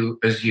 as you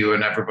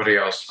and everybody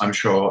else, I'm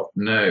sure,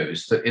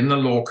 knows, that in the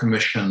Law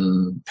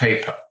Commission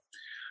paper,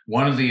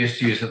 one of the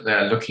issues that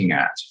they're looking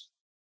at,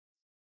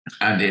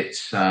 and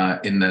it's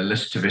in the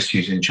list of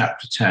issues in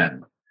Chapter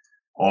 10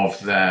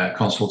 of their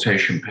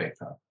consultation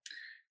paper,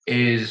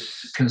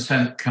 is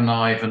consent,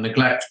 connive, and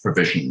neglect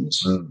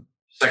provisions,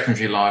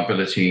 secondary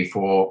liability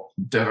for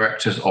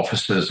directors,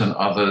 officers, and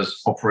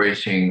others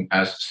operating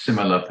as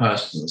similar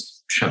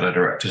persons, shadow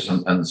directors,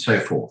 and so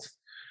forth.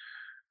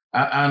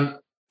 And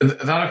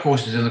that, of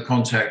course, is in the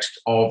context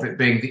of it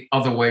being the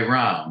other way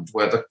round,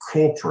 where the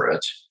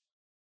corporate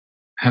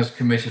has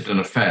committed an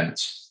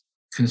offence,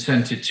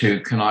 consented to,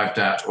 connived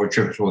at, or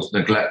attributable to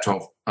neglect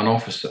of an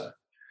officer.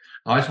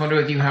 I just wonder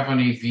whether you have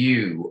any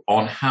view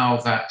on how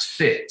that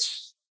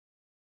sits,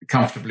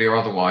 comfortably or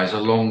otherwise,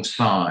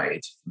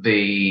 alongside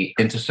the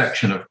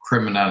intersection of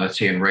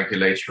criminality and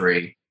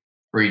regulatory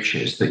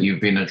breaches that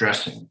you've been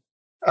addressing.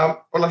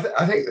 Well,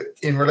 I think that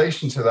in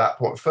relation to that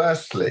point,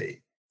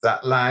 firstly,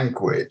 that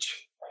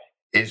language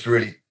is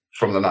really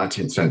from the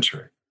 19th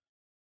century,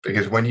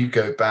 because when you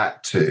go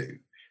back to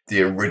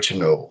the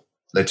original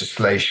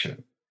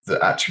legislation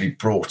that actually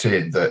brought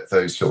in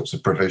those sorts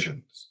of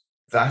provisions,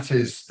 that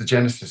is the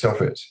genesis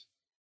of it.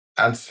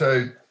 And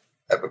so,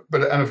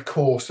 and of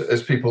course,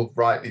 as people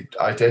rightly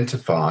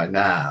identify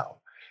now,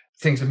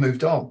 things have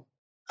moved on.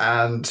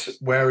 And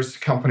whereas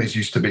companies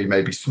used to be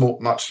maybe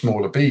much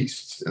smaller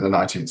beasts in the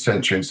 19th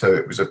century, and so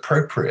it was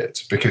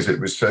appropriate because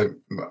it was so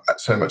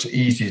much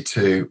easier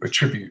to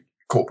attribute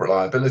corporate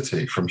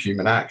liability from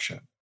human action.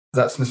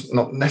 That's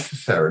not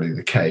necessarily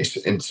the case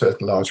in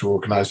certain larger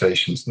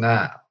organizations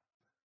now.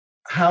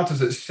 How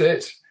does it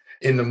sit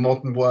in the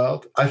modern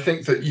world? I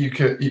think that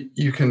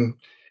you can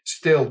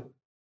still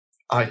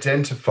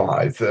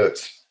identify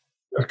that,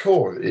 of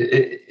course,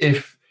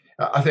 if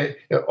I think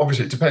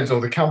obviously it depends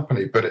on the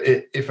company, but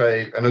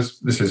and as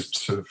this is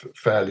sort of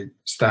fairly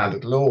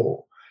standard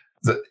law,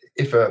 that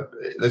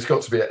there's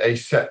got to be a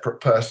separate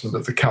person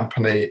that the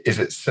company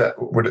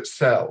would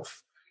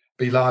itself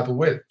be liable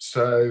with.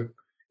 So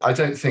I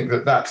don't think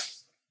that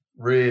that's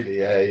really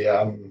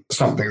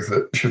something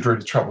that should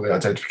really trouble the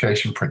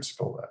identification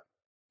principle there.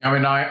 I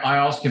mean, I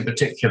ask in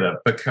particular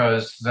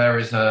because there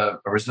is a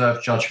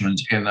reserved judgment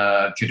in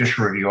a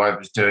judicial review I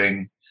was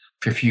doing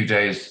for a few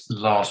days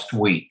last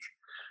week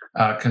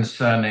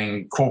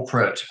concerning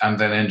corporate and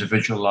then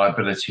individual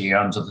liability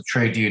under the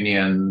Trade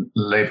Union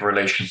Labour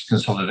Relations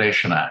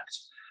Consolidation Act,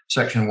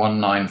 Section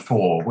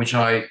 194, which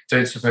I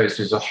don't suppose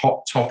is a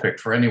hot topic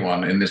for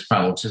anyone in this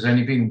panel, because there's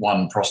only been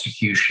one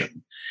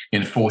prosecution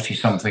in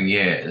 40-something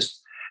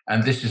years.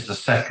 And this is the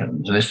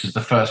second. And this is the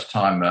first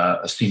time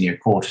a senior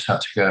court has had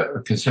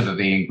to consider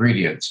the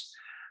ingredients,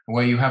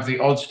 where you have the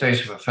odd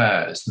state of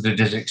affairs that it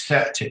is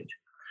accepted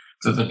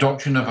that the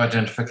doctrine of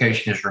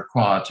identification is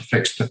required to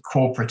fix the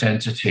corporate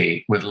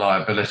entity with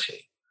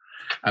liability.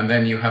 And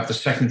then you have the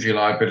secondary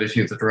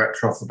liability of the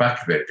director off the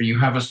back of it. But you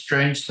have a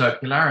strange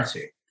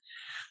circularity,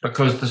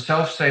 because the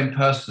self-same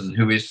person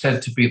who is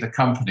said to be the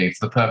company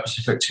for the purpose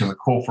of fixing the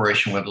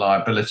corporation with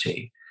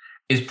liability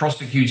is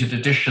prosecuted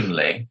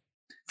additionally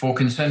for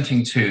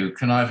consenting to,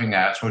 conniving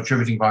at, or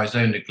attributing by his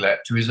own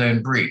neglect to his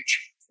own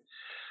breach.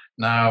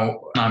 Now,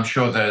 I'm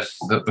sure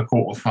the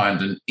court will find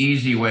an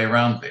easy way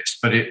around this,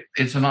 but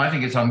I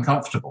think it's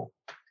uncomfortable.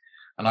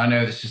 And I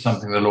know this is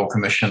something the Law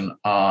Commission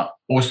are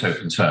also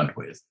concerned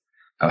with.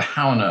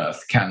 How on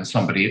earth can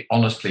somebody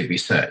honestly be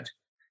said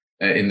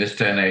in this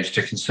day and age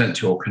to consent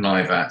to or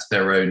connive at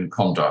their own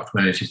conduct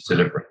when it is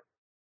deliberate?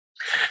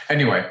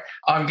 Anyway,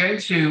 I'm going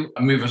to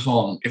move us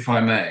on, if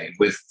I may,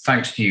 with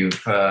thanks to you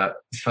for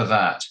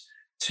that,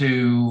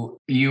 to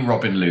you,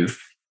 Robin Loof,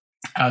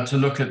 to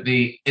look at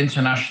the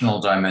international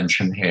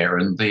dimension here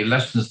and the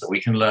lessons that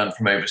we can learn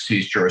from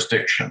overseas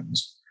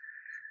jurisdictions,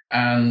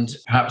 and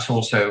perhaps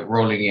also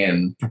rolling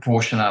in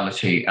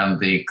proportionality and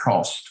the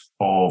cost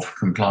of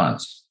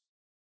compliance.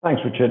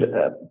 Thanks, Richard.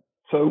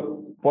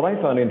 So what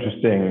I found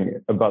interesting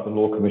about the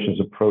Law Commission's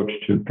approach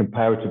to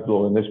comparative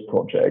law in this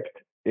project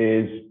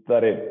is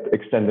that it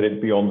extended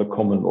it beyond the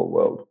common law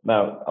world.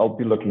 Now, I'll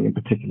be looking in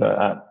particular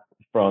at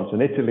France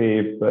and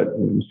Italy, but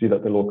you see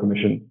that the Law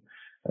Commission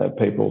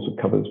paper also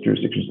covers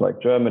jurisdictions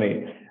like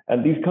Germany.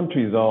 And these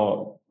countries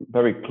are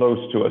very close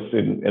to us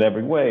in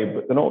every way,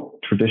 but they're not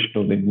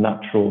traditionally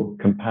natural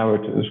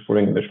comparators for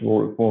English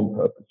law reform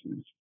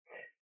purposes.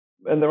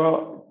 And there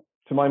are,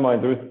 to my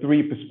mind, there are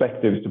three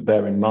perspectives to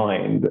bear in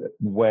mind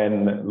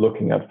when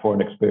looking at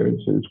foreign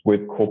experiences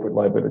with corporate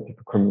liability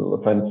for criminal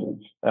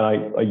offences. And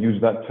I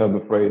use that term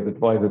of phrase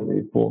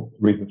advisedly for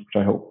reasons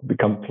which I hope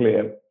become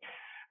clear.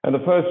 And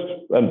the first,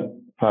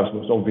 and perhaps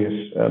most obvious,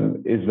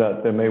 is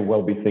that there may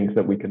well be things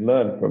that we can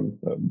learn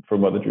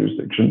from other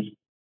jurisdictions.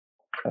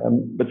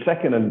 But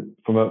second, and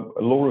from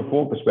a law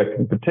reform perspective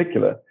in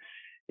particular,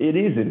 it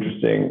is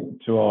interesting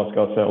to ask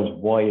ourselves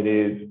why it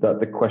is that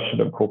the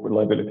question of corporate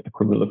liability for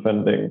criminal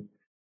offending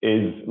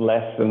is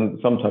less and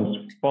sometimes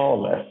far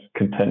less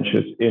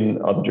contentious in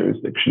other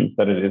jurisdictions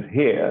than it is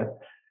here.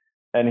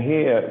 And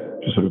here,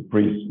 just sort of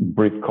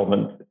brief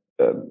comment,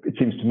 it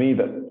seems to me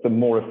that the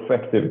more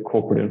effective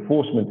corporate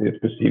enforcement is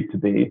perceived to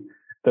be,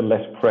 the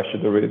less pressure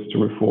there is to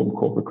reform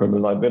corporate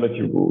criminal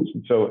liability rules.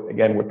 And so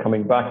again, we're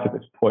coming back to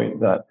this point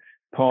that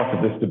part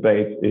of this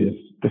debate is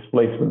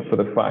displacement for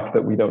the fact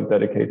that we don't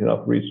dedicate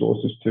enough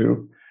resources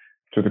to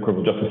the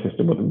criminal justice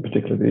system, but in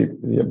particular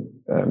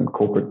the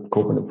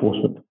corporate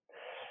enforcement.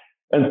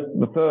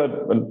 And the third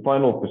and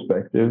final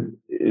perspective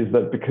is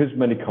that because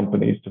many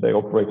companies today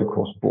operate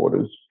across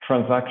borders,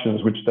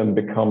 transactions which then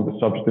become the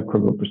subject of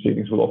criminal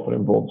proceedings will often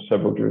involve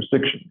several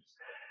jurisdictions.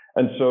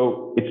 And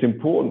so it's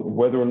important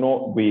whether or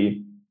not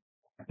we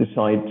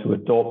decide to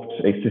adopt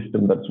a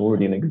system that's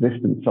already in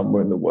existence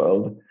somewhere in the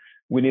world,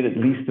 we need at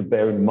least to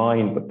bear in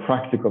mind the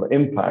practical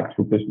impact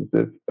for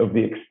businesses of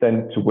the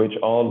extent to which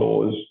our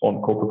laws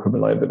on corporate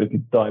criminal liability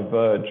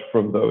diverge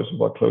from those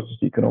of our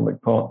closest economic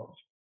partners.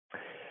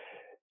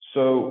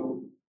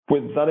 So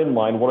with that in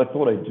mind, what I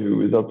thought I'd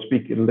do is I'll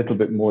speak a little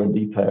bit more in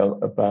detail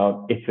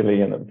about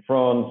Italy and then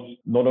France,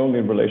 not only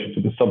in relation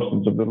to the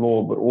substance of the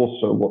law, but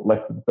also what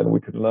lessons then we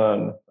could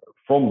learn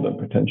from them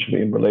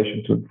potentially in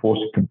relation to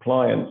enforcing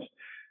compliance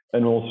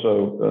and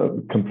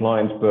also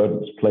compliance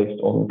burdens placed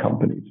on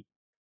companies.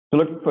 So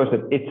looking first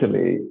at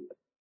Italy,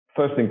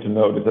 first thing to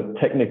note is that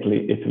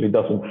technically Italy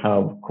doesn't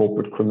have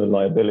corporate criminal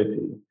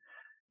liability.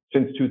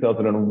 Since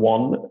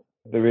 2001,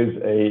 there is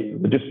a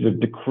legislative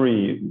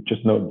decree,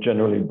 just known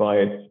generally by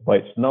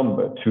its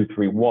number,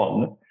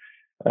 231,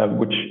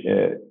 which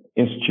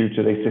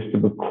instituted a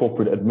system of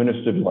corporate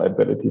administrative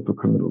liability for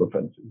criminal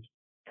offences.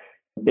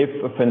 If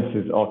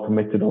offences are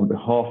committed on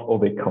behalf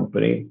of a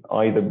company,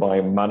 either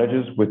by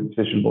managers with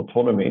decisional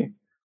autonomy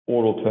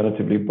or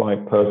alternatively by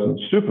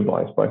persons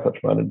supervised by such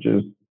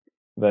managers,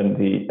 then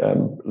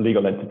the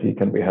legal entity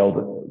can be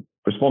held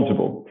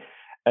responsible.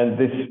 And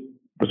this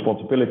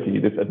responsibility,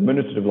 this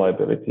administrative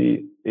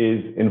liability,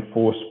 is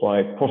enforced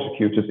by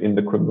prosecutors in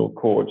the criminal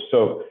court.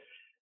 So,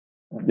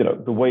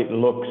 the way it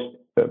looks,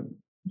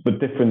 the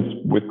difference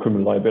with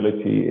criminal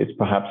liability is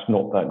perhaps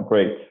not that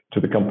great to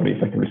the company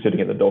effectively sitting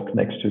at the dock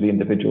next to the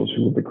individuals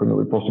who will be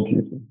criminally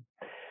prosecuted.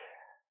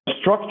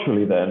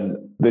 Structurally,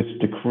 then, this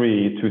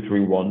decree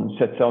 231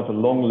 sets out a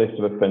long list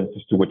of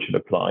offences to which it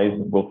applies.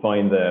 We'll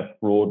find there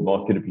fraud,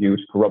 market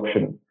abuse,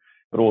 corruption,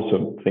 but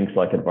also things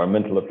like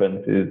environmental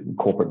offences,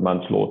 corporate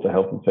manslaughter,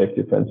 health and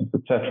safety offences,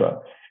 etc.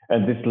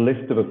 And this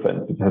list of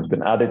offences has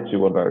been added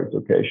to on various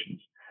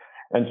occasions.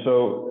 And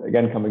so,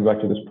 again, coming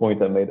back to this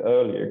point I made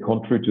earlier,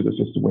 contrary to the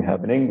system we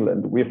have in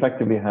England, we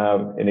effectively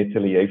have in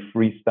Italy a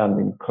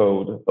freestanding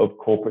code of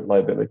corporate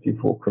liability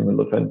for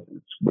criminal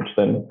offences, which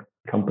then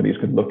companies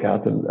could look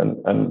at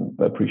and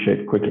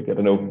appreciate quickly, get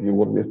an overview of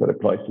what it is that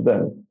applies to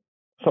them.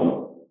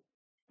 So,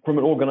 from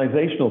an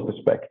organizational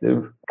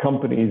perspective,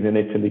 companies in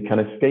Italy can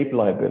escape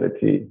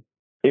liability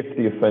if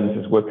the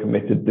offences were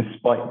committed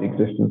despite the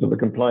existence of a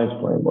compliance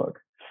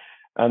framework.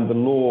 And the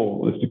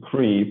law, this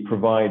decree,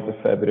 provides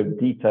a fair bit of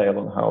detail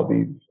on how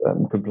these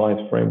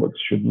compliance frameworks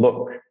should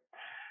look.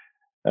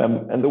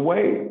 And the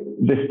way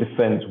this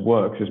defense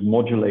works is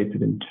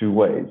modulated in two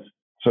ways.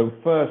 So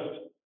first,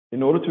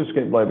 in order to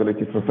escape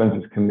liability for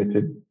offences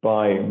committed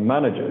by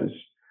managers,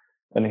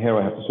 and here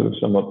I have to sort of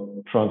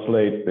somewhat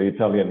translate the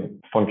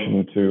Italian function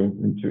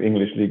into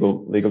English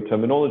legal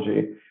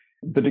terminology,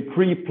 the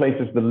decree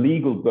places the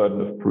legal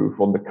burden of proof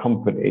on the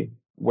company,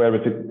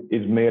 whereas it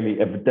is merely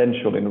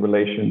evidential in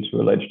relation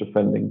to alleged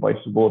offending by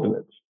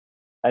subordinates.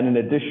 And in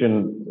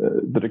addition,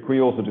 the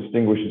decree also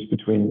distinguishes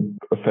between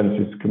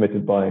offences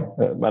committed by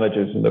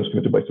managers and those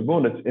committed by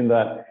subordinates, in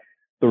that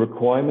the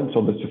requirements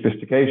on the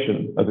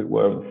sophistication, as it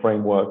were, of the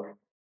framework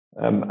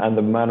and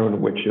the manner in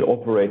which it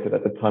operated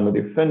at the time of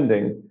the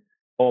offending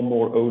are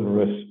more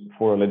onerous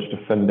for alleged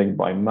offending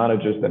by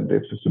managers than it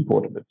is for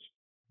subordinates.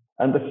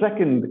 And the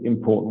second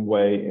important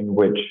way in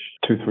which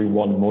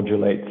 231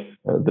 modulates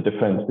the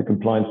defense, the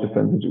compliance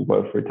defense, as it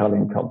were, for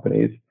Italian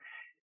companies,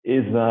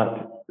 is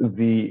that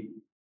the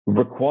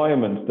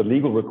requirements, the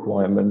legal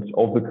requirements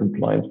of the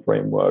compliance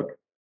framework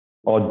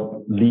are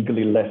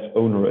legally less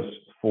onerous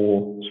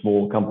for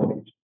small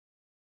companies.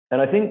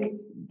 And I think,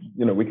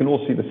 we can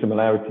all see the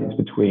similarities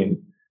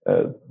between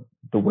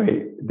the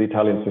way the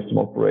Italian system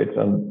operates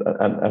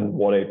and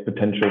what a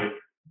potential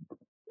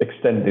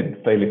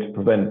extended failure to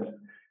prevent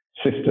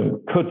system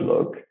could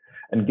look.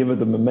 And given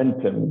the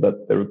momentum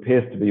that there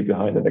appears to be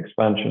behind an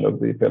expansion of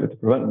the failure to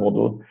prevent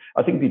model,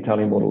 I think the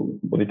Italian model,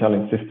 or the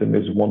Italian system,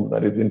 is one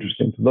that is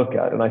interesting to look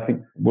at. And I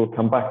think we'll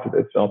come back to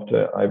this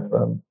after I've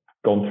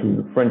gone through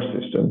the French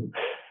system.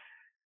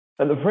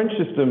 And the French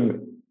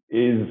system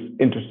is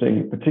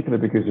interesting,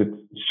 particularly because it's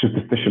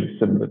superficially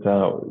similar to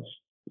ours.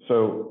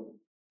 So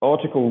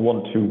Article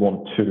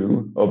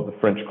 1212 of the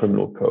French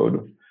Criminal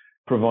Code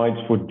provides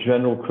for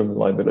general criminal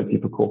liability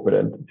for corporate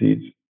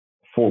entities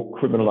for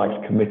criminal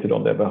acts committed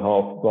on their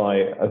behalf by,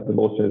 as the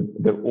law says,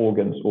 their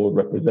organs or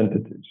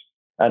representatives.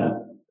 And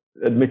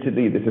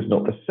admittedly, this is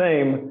not the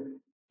same.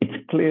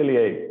 It's clearly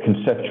a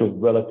conceptual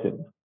relative,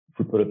 if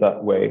we put it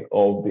that way,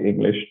 of the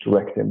English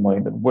direct in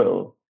mind and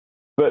will.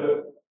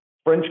 But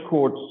French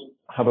courts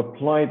have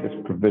applied this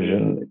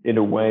provision in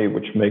a way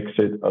which makes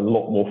it a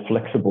lot more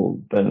flexible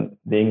than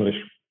the English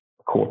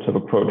courts have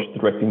approached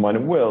directing mind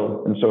and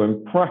will. And so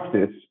in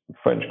practice,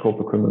 French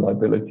corporate criminal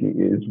liability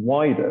is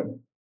wider.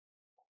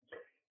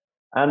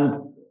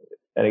 And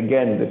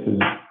again, this is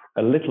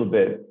a little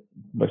bit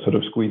by sort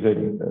of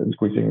squeezing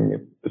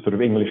sort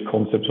of English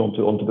concepts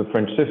onto the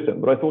French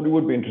system. But I thought it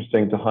would be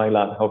interesting to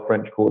highlight how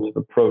French courts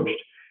have approached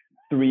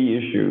three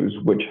issues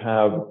which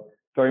have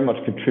very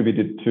much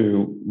contributed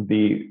to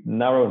the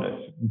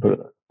narrowness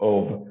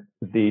of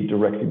the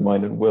directing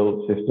mind and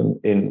will system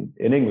in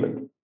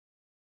England.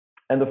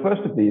 And the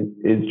first of these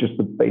is just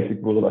the basic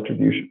rule of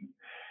attribution.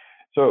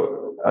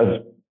 So as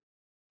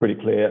pretty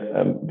clear,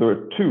 there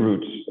are two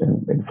routes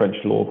in French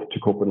law to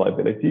corporate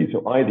liability.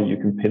 So either you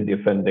can pin the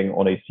offending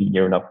on a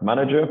senior enough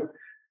manager,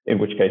 in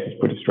which case it's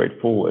pretty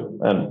straightforward.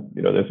 And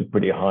there's a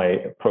pretty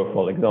high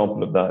profile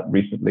example of that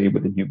recently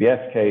with the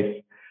UBS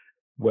case,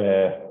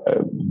 where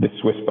the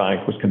Swiss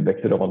bank was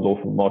convicted of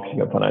unlawful marketing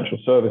of financial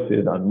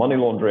services and money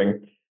laundering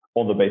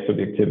on the basis of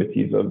the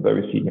activities of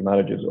very senior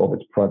managers of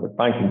its private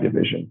banking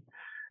division.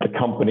 The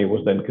company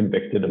was then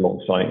convicted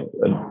alongside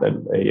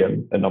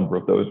a number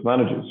of those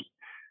managers.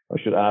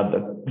 I should add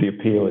that the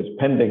appeal is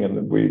pending,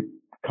 and we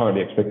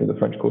currently expecting the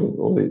French court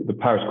or the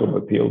Paris Court of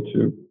Appeal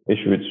to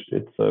issue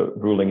its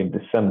ruling in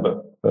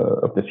December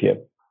of this year.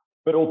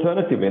 But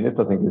alternatively, and this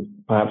I think is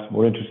perhaps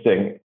more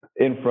interesting,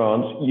 in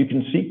France, you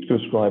can seek to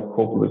ascribe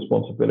corporate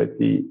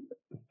responsibility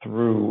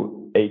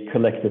through a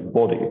collective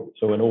body,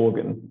 so an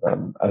organ,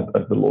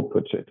 as the law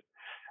puts it,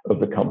 of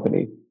the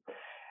company.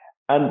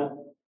 And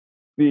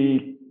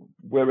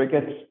where it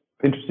gets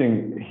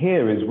interesting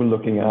here is we're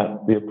looking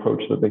at the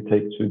approach that they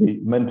take to the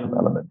mental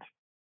element,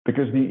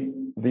 because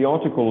the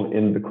article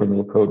in the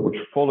criminal code, which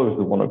follows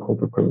the one on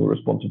corporate criminal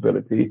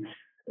responsibility,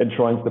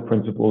 enshrines the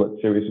principle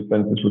that serious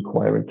offences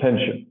require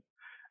intention.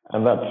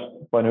 And that's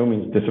by no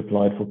means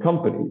disapplied for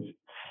companies.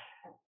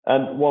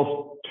 And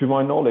whilst, to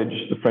my knowledge,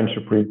 the French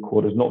Supreme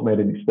Court has not made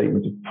any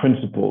statements of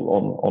principle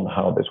on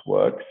how this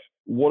works,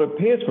 what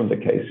appears from the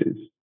cases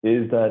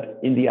is that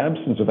in the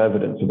absence of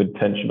evidence of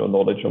intention or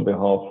knowledge on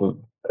behalf of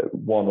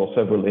one or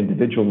several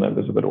individual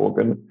members of an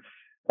organ,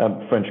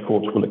 French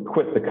courts will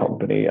acquit the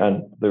company,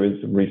 and there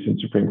is some recent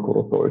Supreme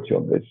Court authority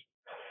on this.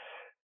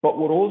 But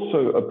what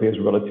also appears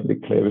relatively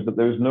clear is that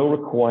there is no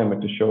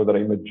requirement to show that a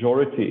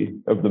majority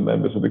of the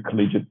members of a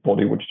collegiate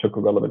body which took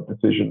a relevant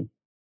decision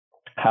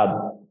had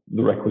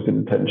the requisite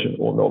intention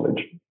or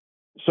knowledge.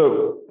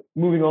 So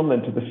moving on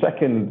then to the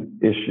second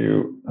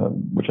issue,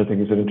 which I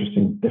think is an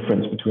interesting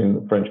difference between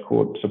the French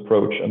court's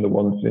approach and the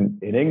ones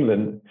in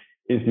England,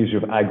 is the issue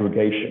of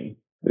aggregation.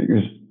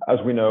 Because as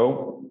we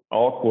know,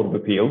 our Court of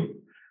Appeal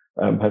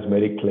has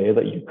made it clear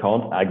that you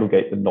can't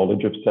aggregate the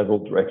knowledge of several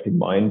directing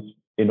minds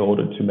in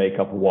order to make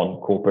up one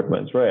corporate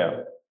mens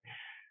rea.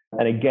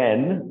 And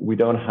again, we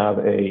don't have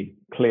a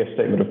clear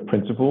statement of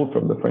principle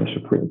from the French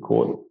Supreme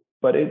Court,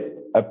 but it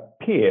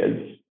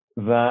appears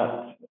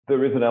that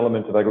there is an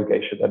element of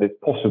aggregation that is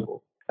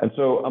possible. And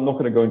so I'm not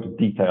going to go into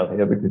detail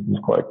here because it's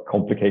quite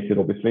complicated,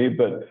 obviously,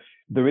 but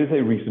there is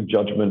a recent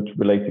judgment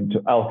relating to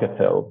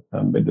Alcatel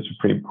in the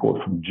Supreme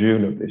Court from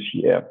June of this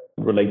year,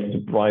 related to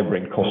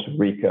bribery in Costa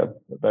Rica,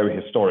 very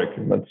historic.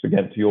 And that's,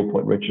 again, to your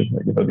point, Richard,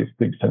 these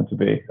things tend to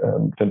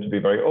be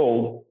very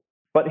old.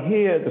 But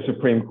here, the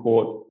Supreme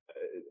Court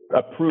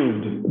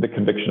approved the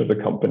conviction of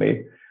the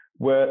company,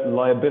 where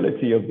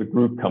liability of the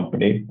group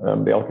company,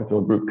 the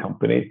Alcatel group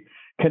company,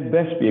 can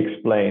best be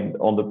explained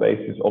on the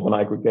basis of an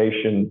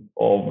aggregation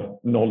of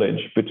knowledge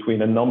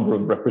between a number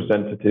of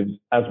representatives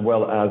as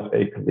well as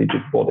a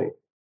collegiate body.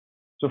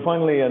 So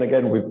finally, and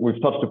again,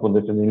 we've touched upon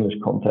this in the English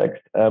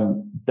context,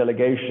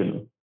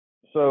 delegation.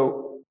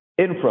 So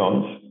in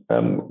France,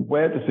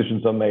 where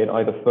decisions are made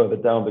either further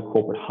down the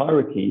corporate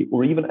hierarchy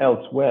or even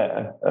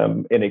elsewhere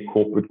in a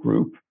corporate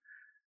group,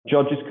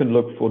 judges can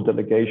look for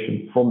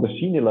delegation from the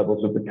senior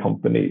levels of the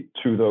company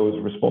to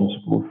those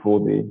responsible for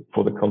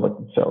the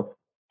conduct itself.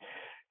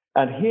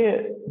 And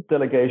here,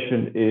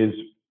 delegation is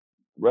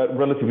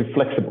relatively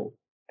flexible.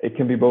 It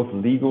can be both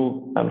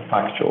legal and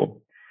factual.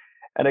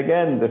 And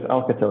again, this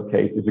Alcatel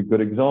case is a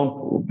good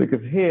example, because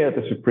here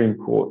the Supreme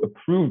Court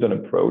approved an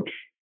approach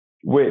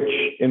which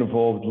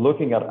involved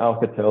looking at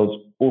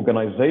Alcatel's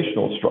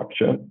organizational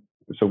structure.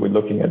 So we're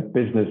looking at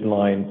business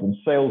lines and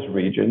sales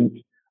regions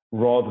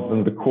rather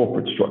than the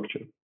corporate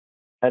structure.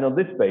 And on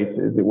this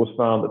basis, it was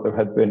found that there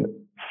had been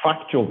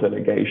factual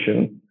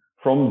delegation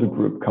from the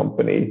group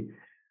company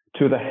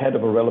to the head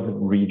of a relevant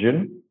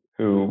region,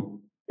 who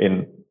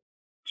in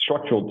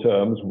structural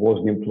terms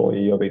was the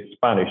employee of a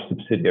Spanish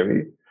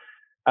subsidiary,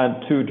 and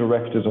two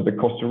directors of the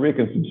Costa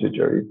Rican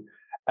subsidiary,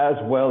 as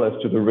well as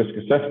to the risk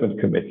assessment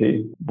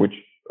committee, which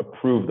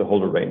approved the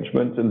whole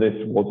arrangement. And this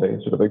was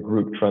a sort of a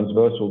group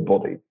transversal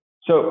body.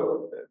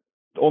 So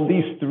on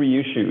these three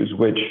issues,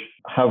 which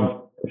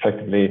have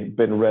effectively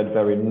been read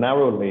very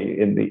narrowly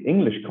in the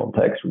English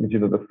context, we can see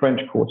that the French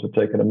courts have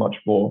taken a much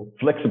more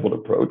flexible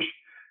approach,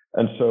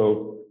 and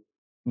so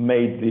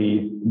made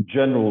the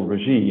general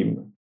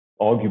regime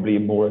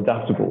arguably more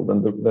adaptable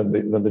than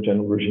the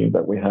general regime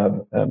that we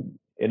have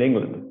in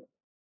England.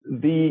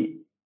 The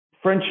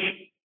French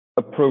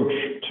approach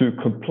to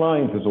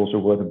compliance is also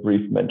worth a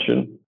brief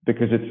mention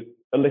because it's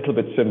a little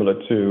bit similar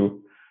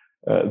to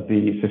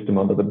the system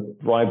under the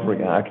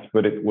Bribery Act,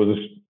 but it was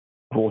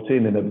brought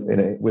in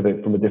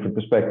from a different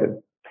perspective.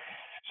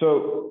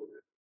 So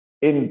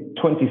in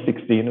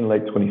 2016, in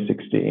late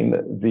 2016,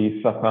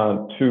 the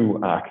Sapin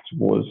II Act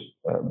was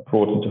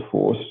brought into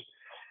force,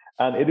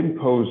 and it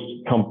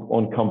imposed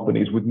on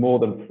companies with more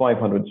than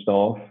 500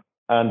 staff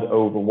and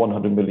over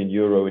 100 million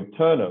euro in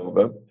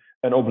turnover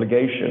an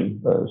obligation,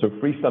 so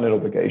freestanding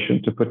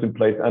obligation, to put in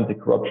place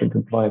anti-corruption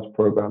compliance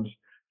programs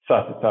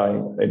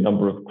satisfying a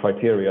number of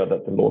criteria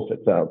that the law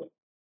sets out.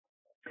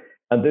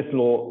 And this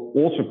law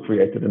also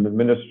created an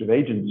administrative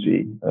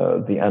agency,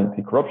 the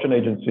Anti-Corruption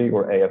Agency,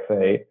 or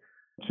AFA,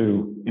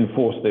 to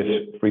enforce this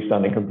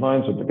freestanding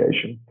compliance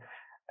obligation.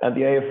 And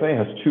the AFA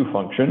has two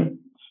functions.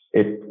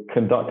 It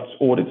conducts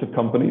audits of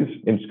companies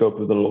in scope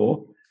of the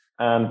law,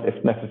 and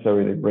if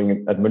necessary, they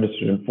bring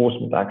administrative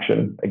enforcement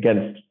action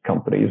against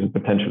companies and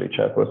potentially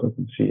chairpersons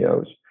and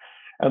CEOs.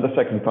 And the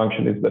second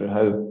function is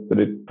that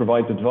it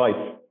provides advice,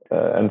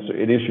 and so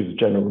it issues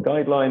general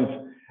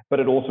guidelines, but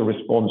it also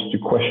responds to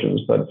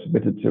questions that are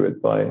submitted to it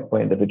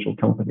by individual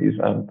companies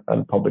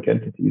and public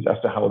entities as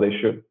to how they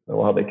should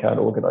or how they can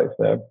organize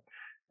their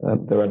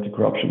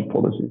anti-corruption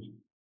policies.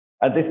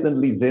 And this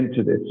then leads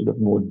into this sort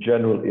of more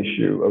general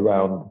issue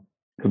around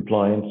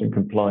compliance and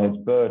compliance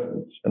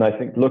burdens. And I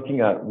think looking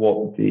at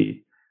what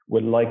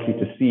we're likely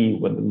to see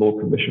when the Law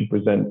Commission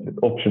presents its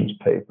options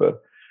paper,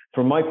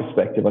 from my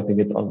perspective, I think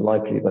it's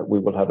unlikely that we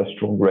will have a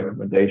strong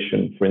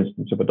recommendation, for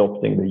instance, of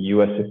adopting the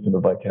US system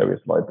of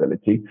vicarious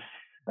liability.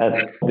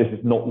 And this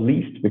is not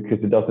least because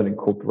it doesn't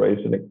incorporate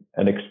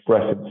an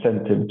express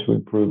incentive to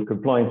improve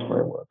compliance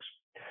frameworks.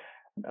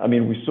 I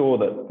mean, we saw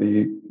that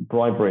the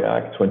Bribery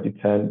Act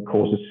 2010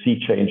 caused a sea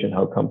change in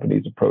how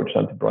companies approach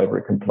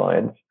anti-bribery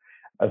compliance.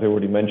 As I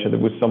already mentioned, there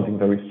was something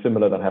very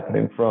similar that happened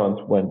in France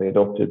when they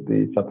adopted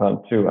the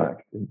Sapin II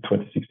Act in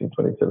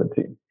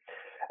 2016-2017.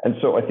 And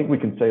so I think we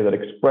can say that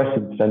express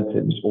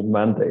incentives or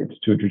mandates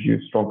to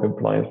introduce strong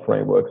compliance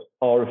frameworks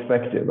are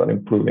effective at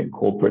improving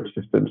corporate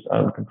systems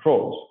and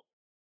controls.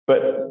 But,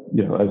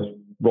 as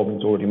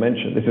Robin's already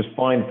mentioned, this is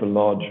fine for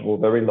large or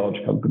very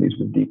large companies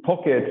with deep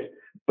pockets.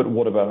 But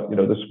what about,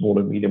 the small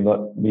and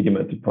medium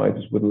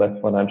enterprises with less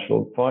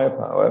financial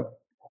firepower?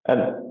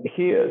 And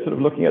here, sort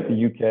of looking at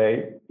the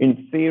UK,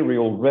 in theory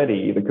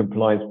already, the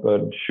compliance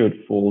burden should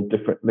fall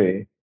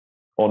differently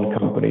on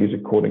companies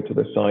according to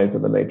the size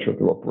and the nature of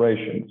their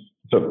operations.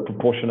 So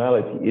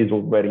proportionality is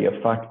already a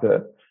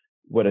factor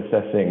when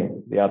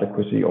assessing the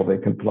adequacy of a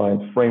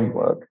compliance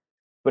framework.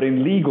 But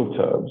in legal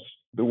terms,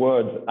 the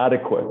words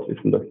adequate, if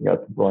we're looking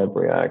at the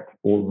Bribery Act,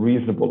 or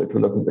reasonable, if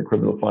we're looking at the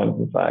Criminal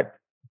Finances Act,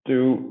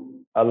 do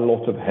a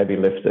lot of heavy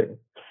lifting.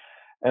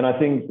 And I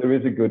think there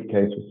is a good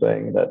case for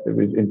saying that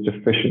there is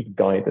insufficient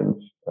guidance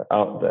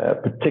out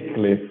there,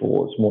 particularly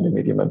for small and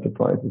medium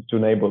enterprises, to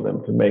enable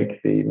them to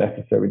make the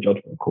necessary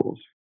judgment calls.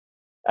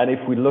 And if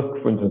we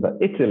look, for instance,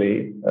 at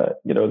Italy,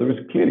 there is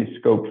clearly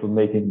scope for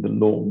making the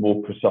law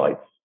more precise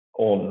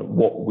on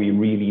what we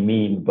really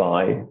mean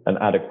by an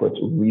adequate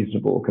or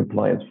reasonable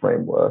compliance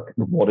framework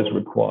and what is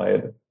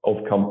required of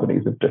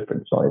companies of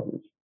different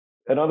sizes.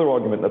 Another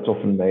argument that's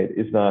often made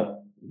is that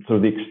sort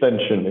of the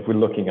extension, if we're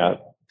looking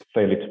at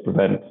failure to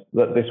prevent,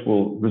 that this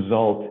will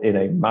result in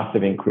a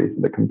massive increase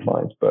in the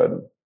compliance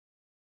burden.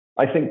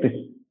 I think this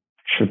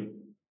should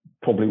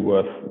probably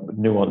worth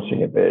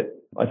nuancing a bit.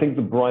 I think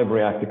the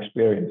Bribery Act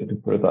experience, if you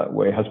put it that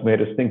way, has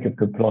made us think of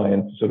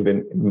compliance sort of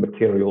in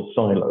material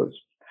silos.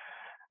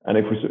 And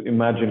if we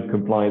imagine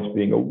compliance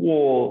being a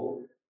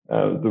wall,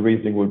 the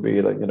reasoning would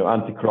be that,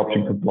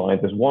 anti-corruption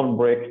compliance is one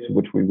brick to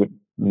which we would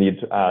need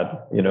to add,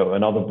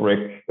 another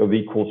brick of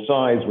equal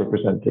size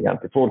representing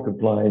anti-fraud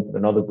compliance, and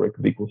another brick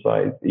of equal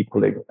size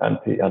equaling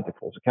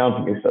anti-false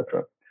accounting,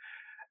 etc.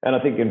 And I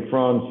think in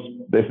France,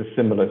 there's a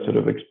similar sort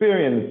of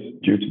experience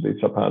due to the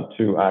Sapin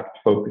II Act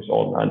focus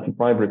on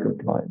anti-bribery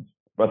compliance.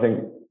 But I think,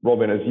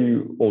 Robin, as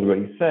you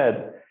already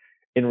said,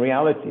 in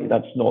reality,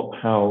 that's not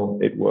how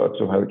it works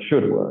or how it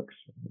should work.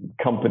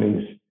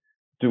 Companies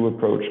do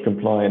approach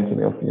compliance, and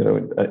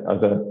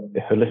as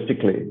a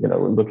holistically,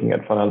 looking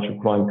at financial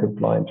crime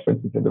compliance, for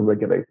instance, in the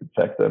regulated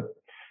sector,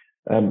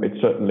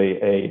 it's certainly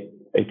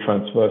a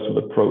transversal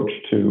approach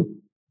to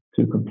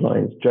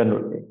compliance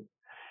generally.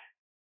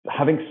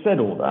 Having said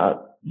all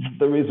that,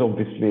 there is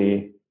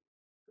obviously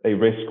a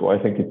risk, or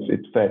I think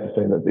it's fair to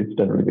say that it's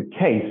generally the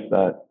case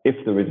that if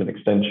there is an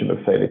extension of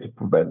failure to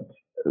prevent,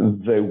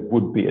 there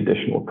would be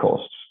additional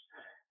costs,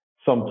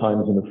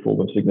 sometimes in the form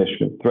of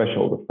significant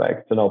threshold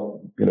effects. And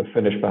I'll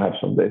finish perhaps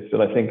on this.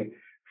 And I think,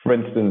 for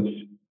instance,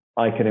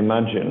 I can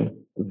imagine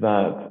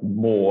that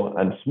more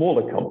and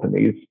smaller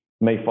companies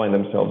may find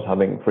themselves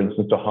having, for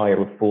instance, to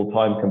hire a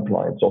full-time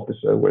compliance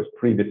officer, whereas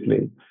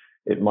previously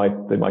they might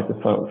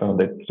have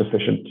found it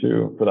sufficient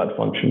for that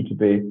function to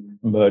be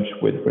merged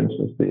with, for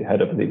instance, the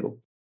head of legal.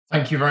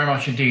 Thank you very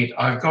much indeed.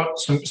 I've got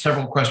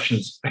several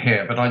questions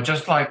here, but I'd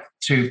just like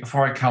to,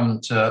 before I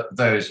come to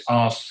those,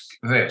 ask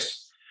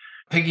this.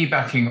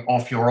 piggybacking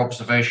off your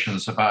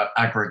observations about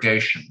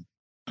aggregation,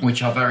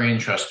 which are very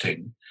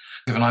interesting,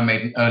 given I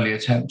made an early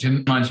attempt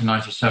in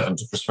 1997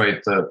 to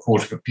persuade the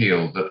Court of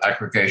Appeal that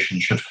aggregation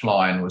should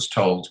fly and was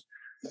told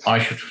I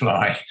should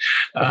fly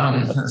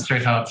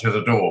straight out to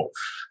the door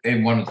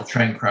in one of the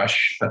train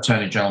crash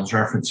Attorney General's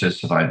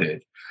references that I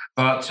did.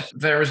 But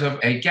there is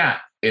a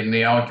gap in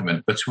the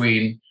argument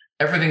between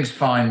everything's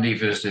fine,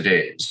 leave it as it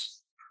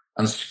is,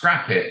 and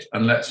scrap it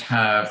and let's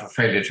have a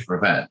failure to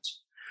prevent.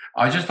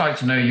 I'd just like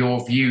to know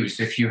your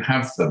views, if you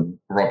have them,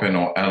 Robin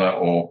or Ella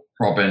or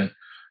Robin,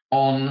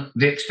 on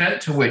the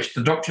extent to which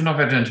the doctrine of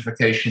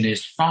identification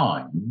is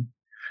fine,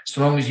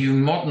 so long as you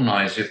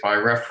modernize it by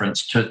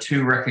reference to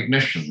two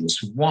recognitions.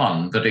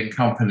 One, that in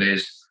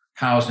companies,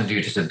 powers and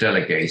duties are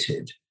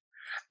delegated,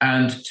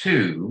 and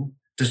two,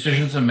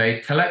 decisions are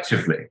made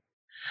collectively.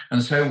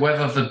 And so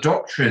whether the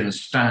doctrine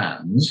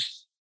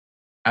stands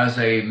as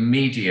a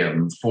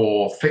medium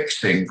for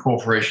fixing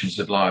corporations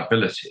with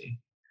liability,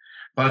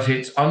 but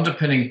its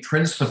underpinning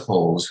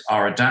principles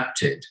are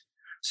adapted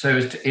so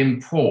as to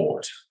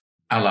import,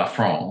 à la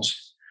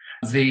France,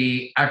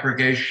 the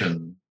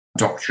aggregation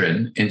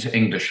doctrine into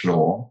English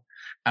law,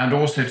 and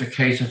also to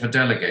cater for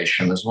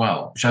delegation as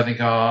well, which I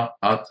think are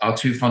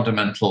two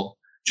fundamental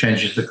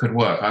changes that could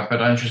work.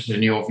 But I'm interested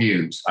in your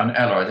views. And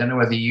Ella, I don't know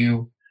whether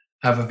you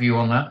have a view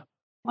on that.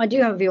 I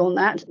do have a view on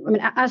that. I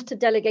mean, as to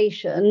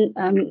delegation,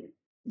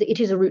 it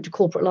is a route to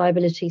corporate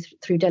liability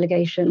through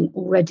delegation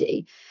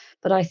already.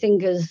 But I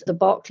think, as the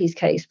Barclays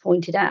case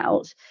pointed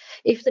out,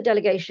 if the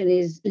delegation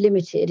is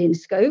limited in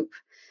scope,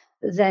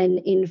 then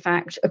in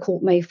fact a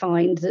court may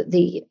find that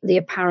the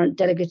apparent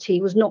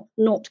delegatee was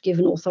not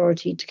given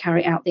authority to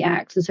carry out the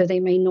act, and so they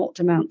may not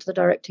amount to the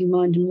directing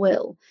mind and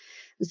will.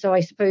 And so I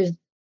suppose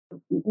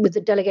with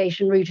the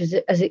delegation route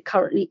as it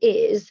currently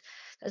is,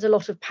 there's a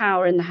lot of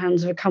power in the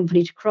hands of a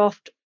company to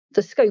craft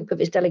the scope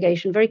of its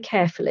delegation very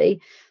carefully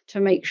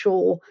to make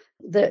sure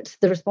that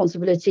the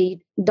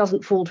responsibility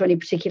doesn't fall to any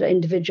particular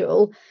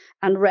individual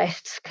and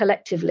rests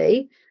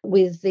collectively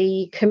with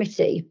the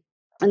committee.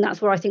 And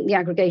that's where I think the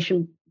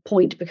aggregation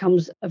point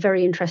becomes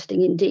very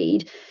interesting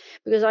indeed,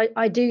 because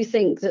I do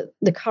think that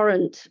the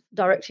current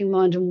directing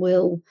mind and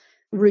will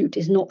route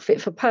is not fit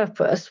for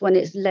purpose when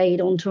it's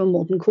laid onto a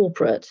modern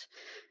corporate.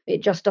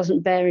 It just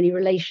doesn't bear any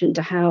relation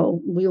to how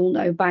we all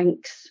know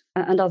banks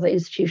and other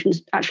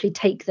institutions actually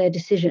take their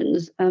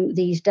decisions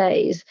these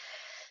days.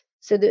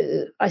 So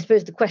I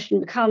suppose the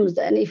question becomes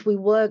then, if we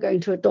were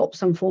going to adopt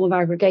some form of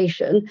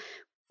aggregation,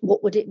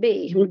 what would it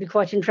be? I would be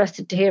quite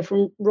interested to hear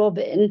from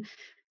Robin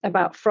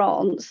about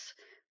France,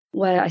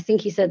 where I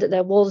think he said that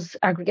there was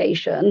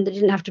aggregation. There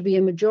didn't have to be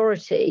a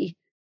majority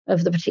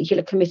of the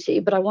particular committee,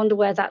 but I wonder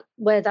where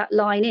that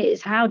line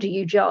is. How do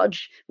you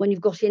judge when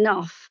you've got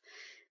enough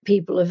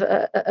people of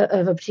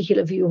a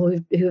particular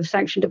view who have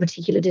sanctioned a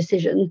particular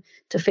decision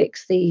to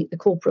fix the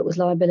corporate with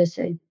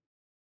liability?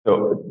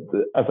 So,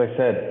 as I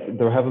said,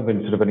 there haven't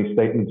been sort of any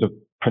statements of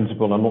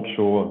principle. I'm not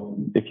sure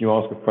if you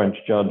ask a French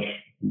judge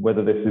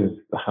whether this is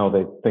how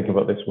they think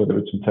about this, whether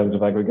it's in terms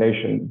of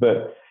aggregation.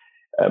 But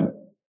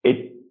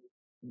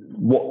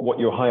what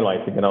you're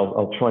highlighting, and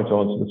I'll try to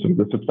answer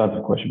the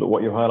substantive question, but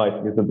what you're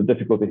highlighting is that the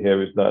difficulty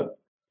here is that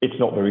it's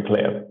not very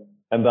clear.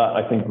 And that,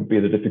 I think, would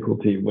be the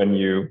difficulty when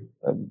you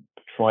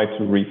try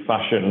to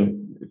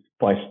refashion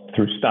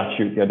through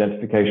statute the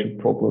identification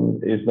problem,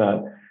 is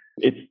that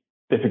it's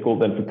difficult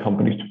then for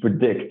companies to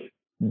predict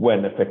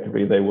when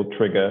effectively they will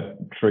trigger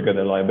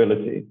their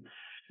liability.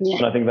 Yeah.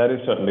 And I think that is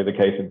certainly the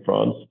case in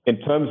France. In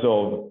terms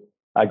of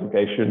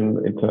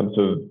aggregation, in terms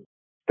of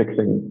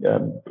fixing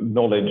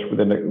knowledge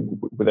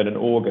within an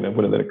organ and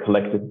within a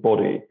collective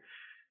body,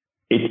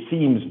 it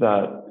seems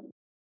that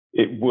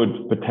it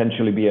would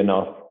potentially be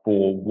enough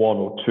for one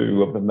or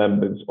two of the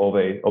members of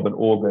an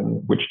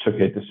organ which took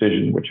a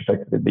decision which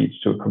effectively leads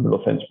to a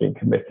criminal offence being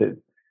committed,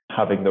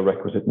 having the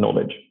requisite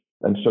knowledge.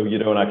 And so you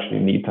don't actually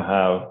need to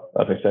have,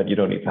 as I said, you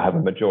don't need to have a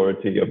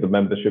majority of the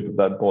membership of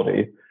that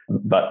body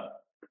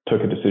that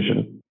took a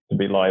decision to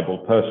be liable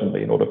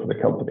personally in order for the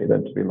company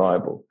then to be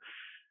liable.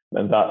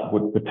 And that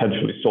would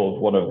potentially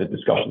solve one of the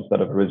discussions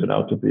that have arisen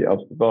out of the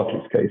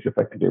Barclays case,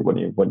 effectively, when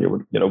you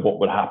would, what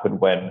would happen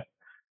when,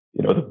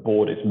 the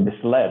board is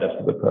misled as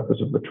to the purpose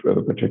of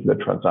a particular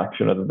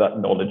transaction, and that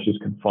knowledge is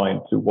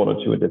confined to one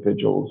or two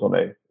individuals on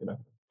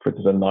for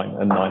instance,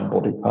 a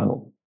nine-body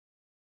panel.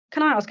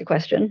 Can I ask a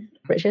question,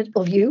 Richard,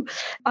 of you?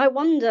 I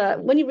wonder,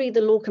 when you read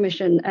the Law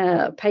Commission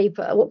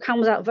paper, what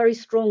comes out very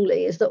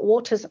strongly is that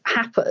what has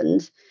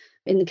happened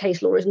in the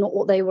case law is not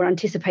what they were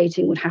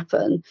anticipating would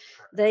happen.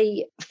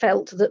 They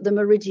felt that the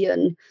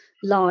meridian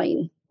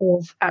line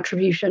of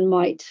attribution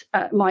might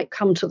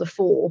come to the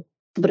fore.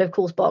 But of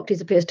course, Barclays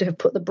appears to have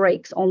put the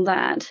brakes on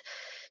that.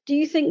 Do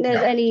you think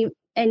there's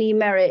any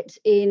merit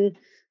in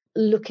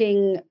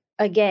looking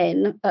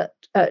again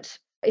at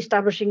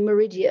establishing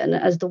meridian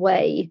as the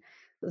way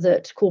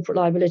that corporate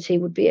liability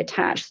would be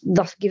attached,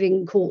 thus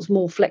giving courts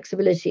more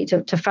flexibility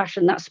to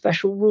fashion that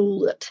special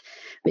rule that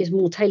is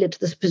more tailored to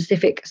the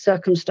specific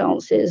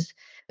circumstances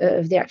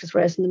of the actus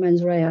reus and the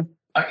mens rea?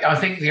 I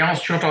think the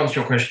short answer to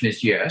your question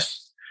is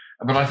yes.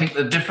 But I think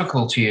the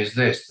difficulty is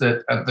this,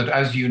 that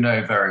as you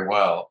know very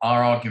well,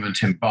 our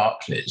argument in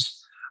Barclays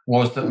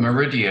was that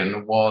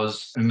Meridian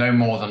was no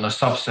more than a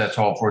subset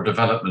of or a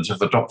development of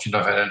the doctrine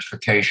of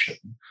identification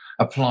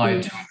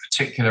applied to a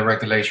particular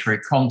regulatory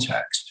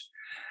context.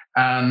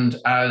 And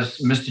as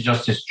Mr.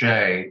 Justice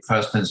Jay,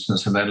 first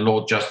instance, and then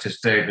Lord Justice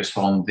Davis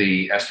on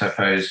the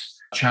SFO's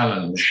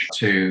challenge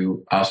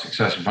to our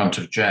success in front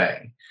of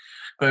Jay,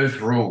 both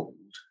ruled,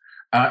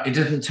 it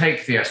didn't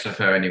take the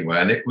SFO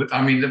anywhere.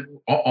 And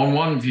on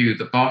one view,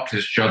 the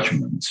Barclays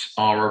judgments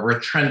are a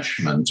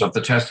retrenchment of the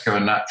Tesco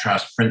and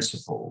Nattrass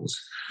principles,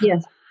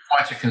 yes,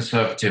 quite a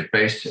conservative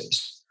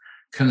basis,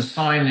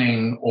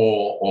 consigning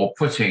or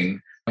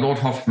putting Lord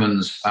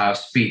Hoffman's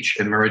speech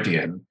in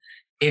Meridian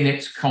in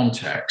its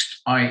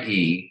context,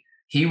 i.e.,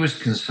 he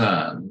was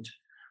concerned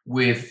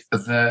with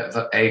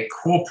a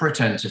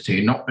corporate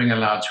entity not being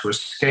allowed to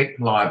escape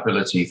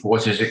liability for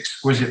what is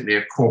exquisitely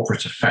a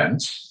corporate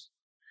offence,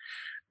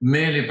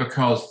 merely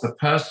because the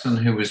person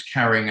who was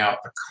carrying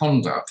out the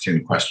conduct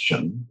in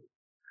question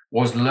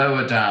was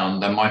lower down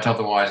than might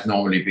otherwise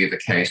normally be the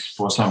case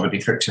for somebody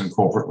fixing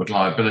corporate with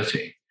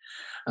liability.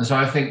 And so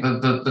I think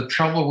that the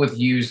trouble with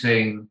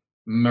using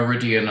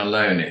Meridian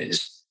alone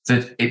is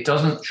that it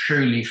doesn't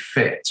truly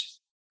fit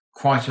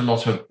quite a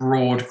lot of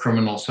broad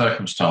criminal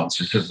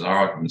circumstances, as our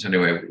argument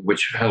anyway,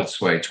 which held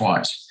sway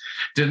twice,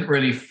 didn't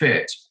really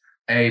fit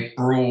a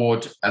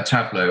broad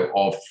tableau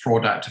of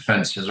fraud act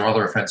offences or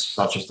other offences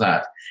such as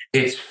that.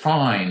 It's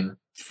fine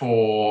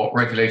for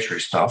regulatory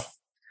stuff.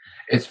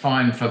 It's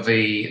fine for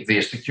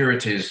the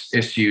securities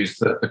issues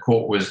that the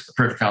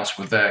Privy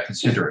Council was there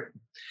considering.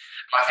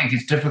 I think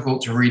it's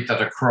difficult to read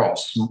that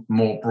across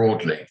more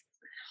broadly.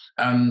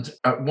 And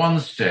at one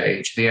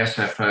stage, the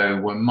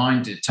SFO were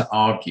minded to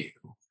argue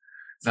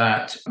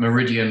that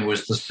Meridian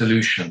was the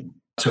solution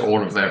to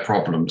all of their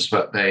problems,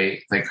 but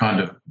they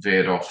kind of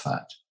veered off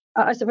that.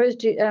 I suppose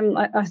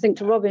I think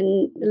to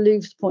Robin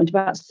Louve's point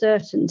about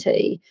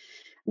certainty,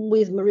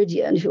 with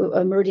Meridian,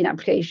 a Meridian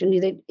application,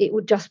 it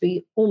would just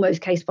be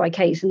almost case by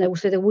case, and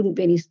there wouldn't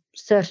be any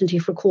certainty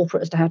for a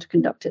corporate as to how to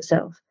conduct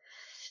itself.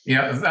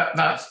 Yeah,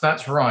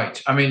 that's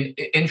right. I mean,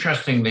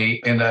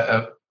 interestingly, in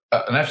an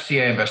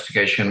FCA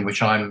investigation,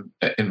 which I'm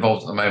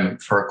involved at the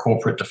moment for a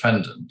corporate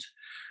defendant,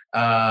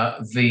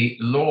 the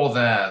law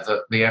there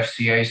that the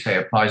FCA say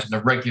applies in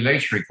a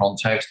regulatory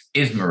context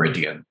is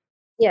Meridian.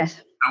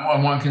 Yes.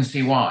 And one can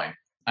see why.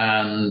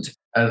 And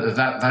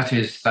that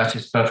is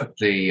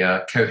perfectly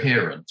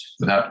coherent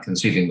without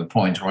conceding the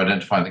point or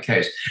identifying the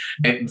case.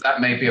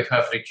 That may be a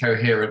perfectly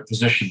coherent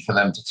position for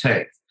them to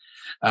take.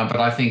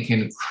 But I think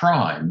in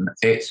crime,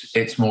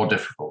 it's more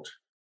difficult.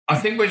 I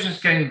think we're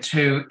just going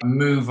to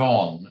move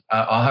on.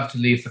 I'll have to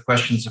leave the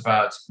questions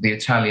about the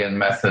Italian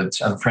methods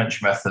and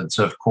French methods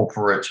of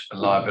corporate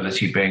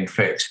liability being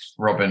fixed,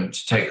 Robin,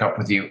 to take up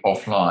with you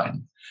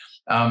offline.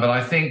 But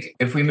I think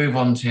if we move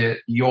on to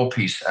your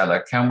piece,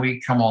 Ella, can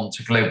we come on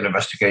to global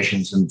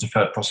investigations and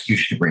deferred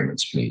prosecution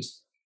agreements, please?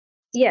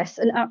 Yes,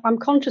 and I'm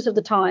conscious of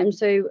the time,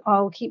 so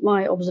I'll keep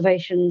my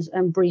observations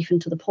brief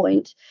and to the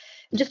point.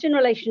 Just in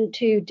relation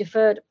to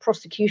deferred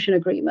prosecution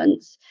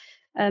agreements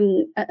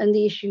and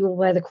the issue of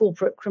where the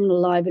corporate criminal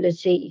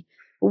liability,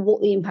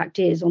 what the impact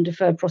is on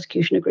deferred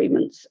prosecution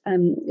agreements,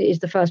 is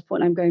the first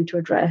point I'm going to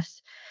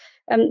address.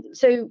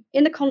 So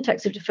in the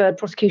context of deferred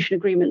prosecution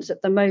agreements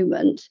at the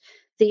moment,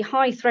 the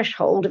high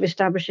threshold of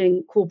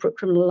establishing corporate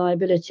criminal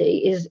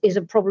liability is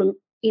a problem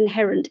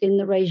inherent in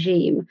the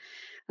regime.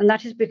 And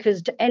that is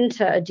because to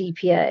enter a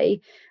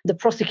DPA, the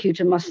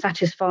prosecutor must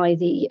satisfy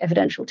the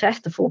evidential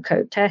test, the full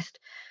code test,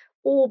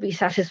 or be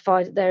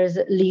satisfied that there is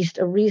at least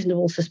a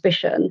reasonable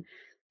suspicion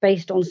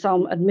based on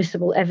some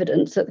admissible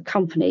evidence that the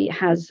company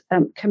has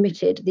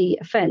committed the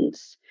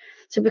offence.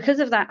 So because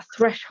of that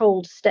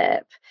threshold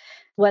step,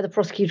 where the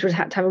prosecutor has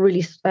had to have a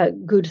really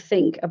good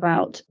think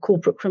about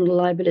corporate criminal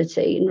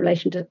liability in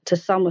relation to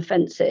some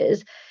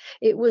offences,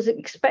 it was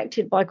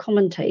expected by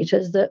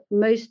commentators that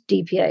most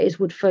DPAs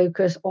would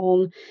focus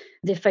on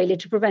the failure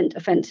to prevent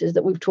offences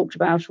that we've talked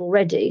about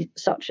already,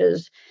 such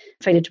as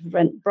failure to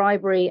prevent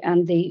bribery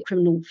and the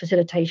criminal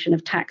facilitation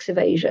of tax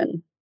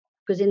evasion.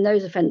 Because in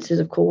those offences,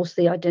 of course,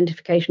 the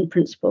identification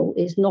principle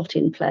is not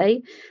in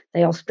play.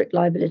 They are strict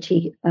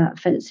liability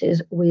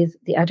offences with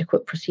the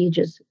adequate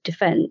procedures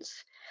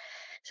defence.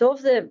 So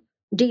of the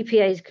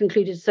DPAs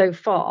concluded so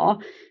far,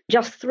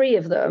 just 3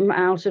 of them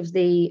out of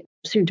the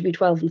soon-to-be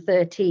 12 and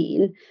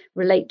 13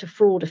 relate to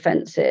fraud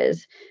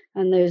offences.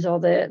 And those are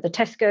the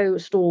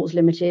Tesco Stores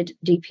Limited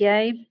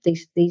DPA, the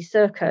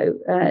Serco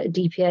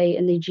DPA,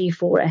 and the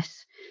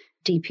G4S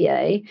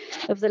DPA.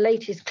 Of the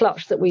latest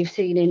clutch that we've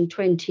seen in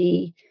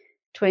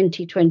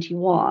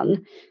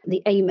 2021,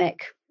 the AMEC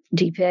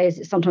DPA, as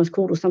it's sometimes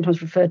called or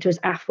sometimes referred to as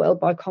AFWEL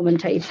by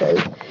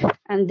commentators,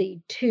 and the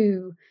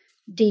 2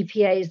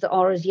 DPAs that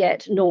are as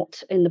yet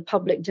not in the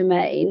public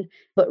domain,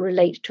 but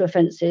relate to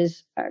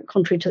offences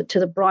contrary to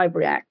the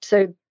Bribery Act.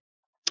 So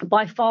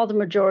by far the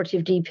majority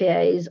of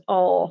DPAs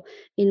are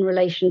in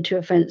relation to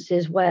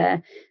offences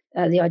where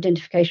the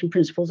identification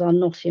principles are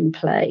not in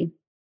play.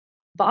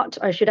 But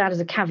I should add as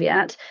a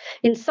caveat,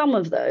 in some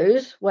of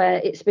those where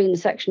it's been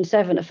Section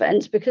 7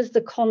 offence, because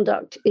the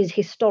conduct is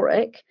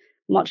historic,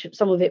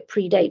 some of it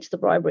predates the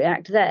Bribery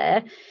Act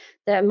there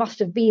must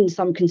have been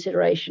some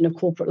consideration of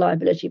corporate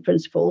liability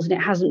principles, and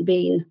it hasn't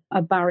been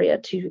a barrier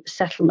to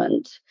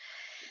settlement.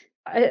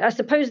 I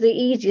suppose the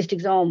easiest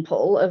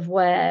example of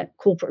where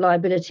corporate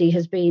liability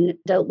has been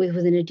dealt with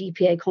within a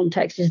DPA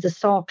context is the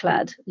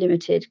Sarklad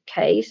Limited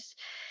case,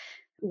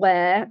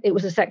 where it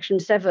was a Section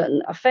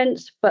 7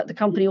 offence, but the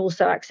company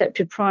also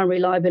accepted primary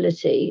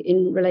liability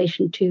in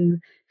relation to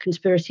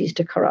conspiracies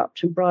to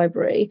corrupt and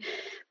bribery.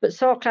 But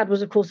Sarklad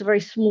was, of course, a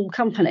very small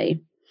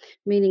company,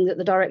 meaning that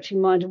the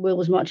directing mind and will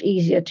was much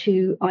easier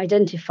to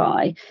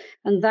identify.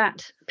 And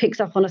that picks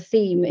up on a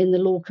theme in the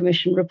Law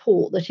Commission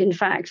report that, in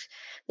fact,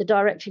 the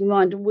directing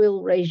mind and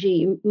will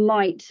regime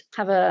might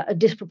have a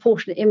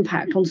disproportionate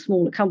impact on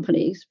smaller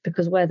companies,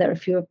 because where there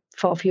are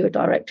far fewer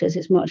directors,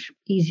 it's much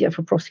easier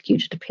for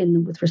prosecutors to pin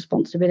them with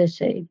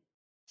responsibility.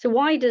 So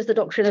why does the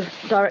doctrine of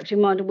directing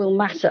mind and will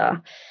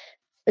matter?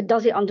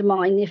 Does it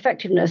undermine the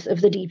effectiveness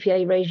of the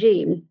DPA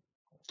regime?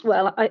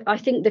 Well, I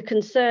think the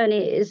concern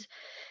is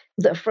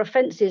that for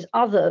offences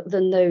other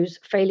than those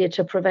failure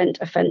to prevent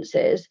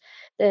offences,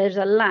 there's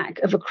a lack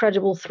of a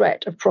credible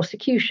threat of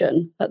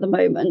prosecution at the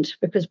moment,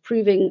 because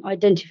proving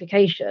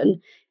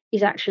identification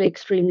is actually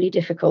extremely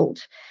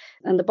difficult.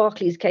 And the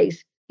Barclays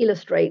case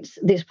illustrates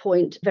this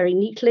point very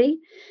neatly,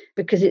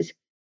 because it's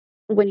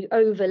when you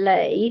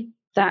overlay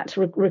that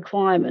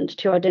requirement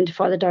to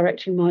identify the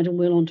directing mind and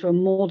will onto a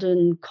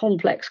modern,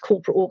 complex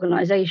corporate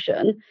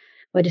organisation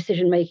where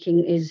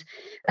decision-making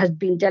has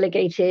been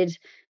delegated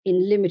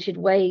in limited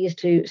ways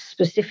to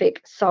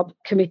specific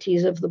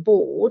subcommittees of the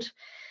board,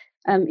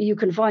 you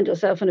can find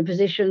yourself in a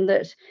position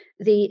that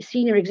the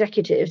senior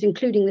executives,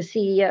 including the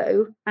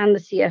CEO and the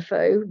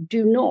CFO,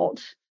 do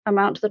not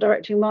amount to the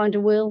directing mind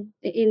and will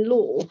in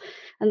law.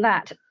 And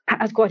that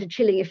has quite a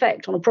chilling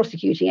effect on a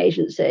prosecuting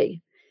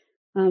agency.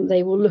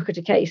 They will look at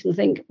a case and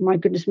think, my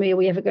goodness me, are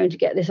we ever going to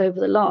get this over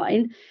the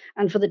line?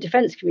 And for the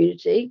defence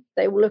community,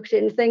 they will look at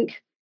it and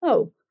think,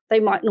 oh, they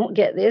might not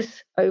get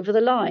this over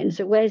the line.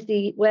 So where's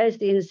the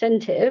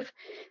incentive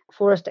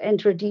for us to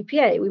enter a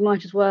DPA? We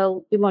might as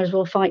well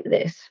fight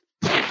this.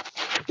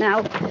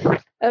 Now,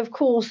 of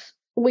course,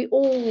 we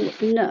all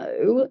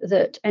know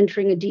that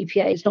entering a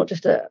DPA is not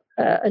just a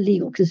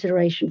legal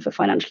consideration for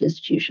financial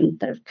institutions.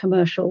 There are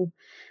commercial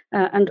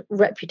and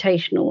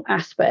reputational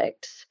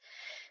aspects.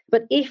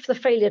 But if the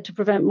failure to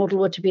prevent model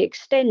were to be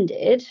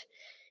extended,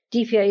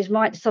 DPAs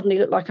might suddenly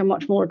look like a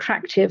much more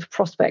attractive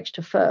prospect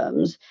to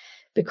firms,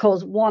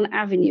 because one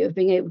avenue of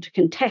being able to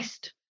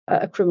contest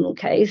a criminal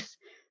case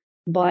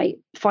by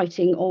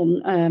fighting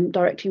on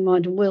directing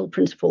mind and will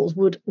principles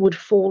would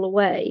fall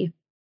away.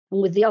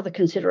 And with the other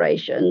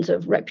considerations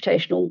of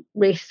reputational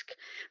risk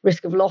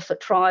of loss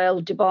at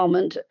trial,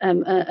 debarment,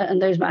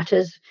 and those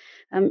matters,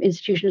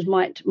 institutions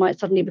might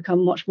suddenly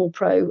become much more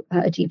pro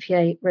a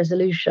DPA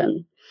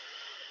resolution.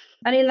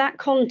 And in that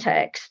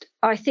context,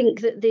 I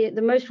think that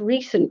the most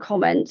recent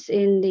comments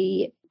in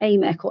the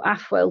AMEC or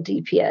AFWEL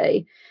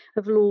DPA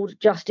of Lord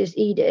Justice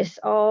Edis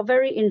are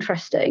very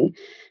interesting.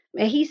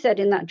 He said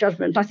in that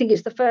judgment, I think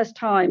it's the first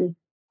time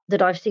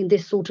that I've seen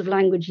this sort of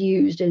language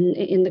used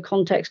in the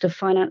context of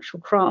financial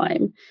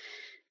crime,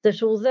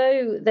 that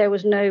although there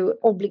was no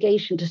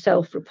obligation to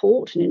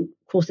self-report, and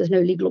of course there's no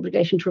legal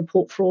obligation to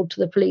report fraud to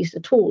the police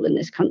at all in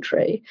this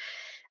country,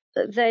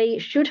 they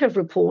should have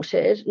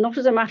reported, not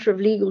as a matter of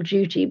legal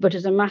duty, but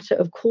as a matter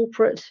of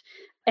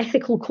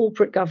ethical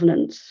corporate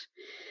governance.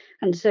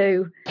 And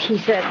so he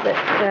said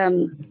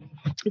that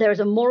there is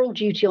a moral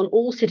duty on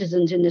all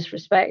citizens in this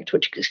respect,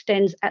 which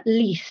extends at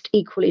least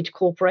equally to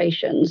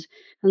corporations,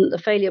 and that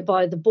the failure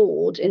by the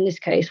board in this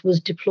case was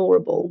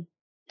deplorable.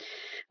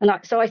 And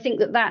so I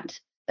think that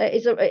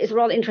is a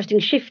rather interesting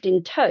shift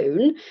in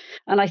tone,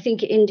 and I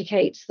think it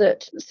indicates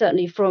that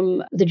certainly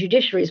from the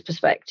judiciary's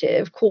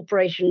perspective,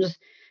 corporations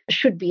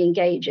should be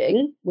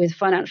engaging with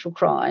financial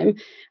crime,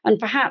 and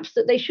perhaps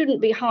that they shouldn't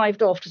be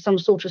hived off to some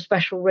sort of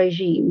special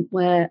regime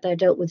where they're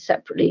dealt with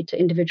separately to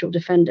individual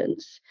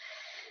defendants.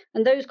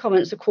 And those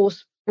comments, of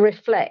course,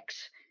 reflect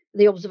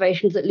the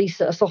observations that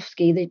Lisa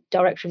Osofsky, the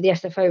director of the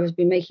SFO, has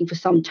been making for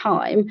some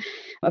time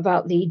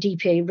about the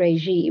DPA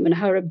regime and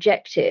her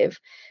objective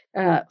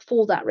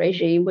for that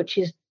regime, which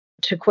is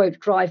to, quote,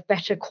 drive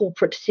better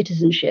corporate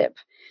citizenship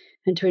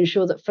and to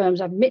ensure that firms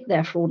admit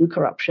their fraud and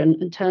corruption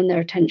and turn their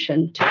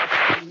attention to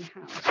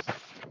in-house.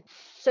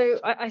 So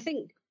I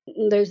think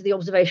those are the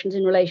observations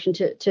in relation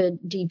to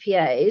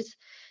DPAs.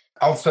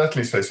 I'll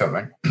certainly say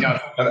something. Yeah.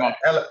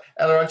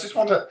 Ella, I just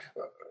want to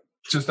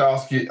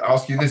ask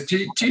you this. Do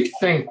you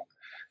think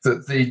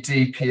that the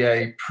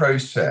DPA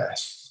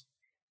process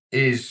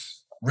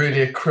is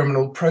really a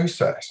criminal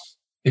process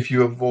if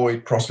you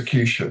avoid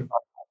prosecution?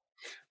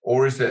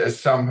 Or is it, as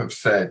some have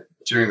said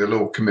during the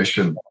Law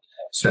Commission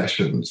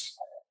sessions,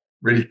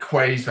 really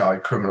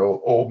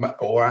quasi-criminal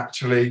or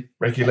actually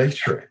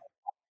regulatory?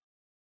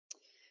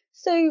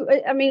 So,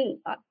 I mean,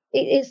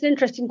 It's an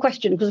interesting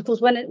question because, of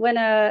course, when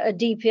a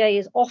DPA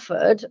is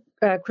offered,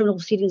 criminal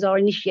proceedings are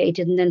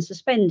initiated and then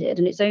suspended,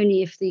 and it's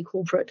only if the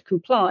corporate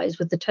complies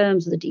with the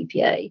terms of the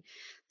DPA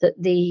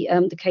that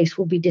the case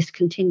will be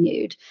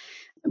discontinued.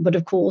 But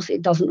of course,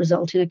 it doesn't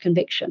result in a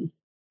conviction.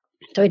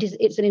 So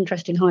it's an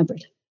interesting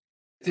hybrid.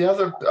 The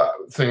other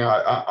thing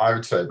I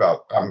would say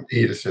about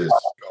Edith's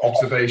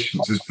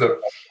observations is that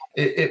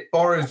it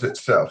borrows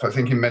itself, I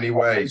think, in many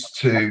ways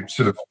to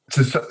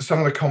some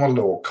of the common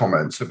law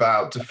comments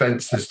about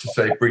defences to,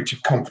 say, breach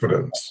of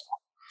confidence,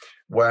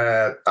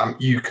 where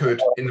you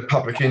could, in the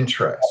public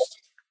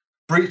interest,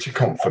 breach a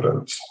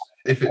confidence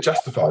if it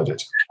justified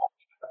it.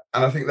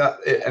 And I think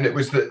it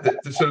was the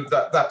sort of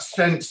that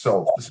sense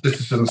of the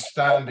citizen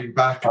standing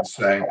back and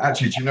saying,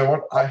 actually, do you know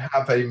what? I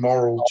have a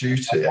moral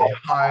duty, a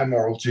higher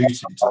moral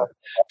duty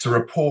to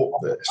report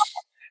this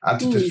and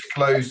to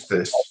disclose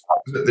this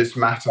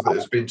matter that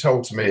has been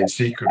told to me in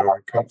secret or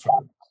in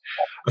confidence.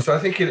 So I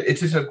think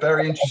it is a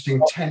very interesting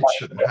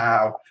tension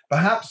how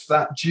perhaps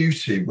that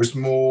duty was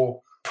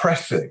more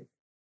pressing,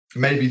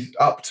 maybe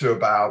up to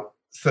about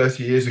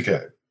 30 years ago.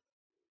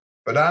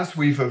 But as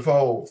we've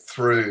evolved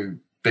through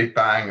Big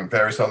Bang and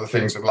various other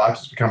things, and life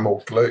has become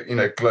more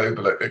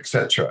global,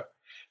 etc.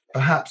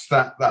 Perhaps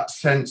that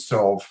sense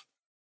of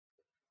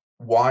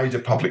wider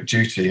public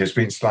duty has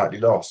been slightly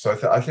lost. So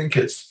I think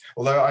it's,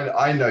 although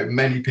I know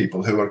many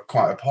people who are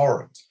quite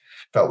abhorrent,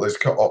 felt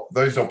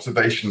those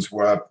observations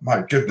were,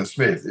 my goodness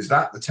me, is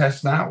that the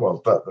test now?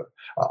 Well, but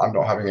I'm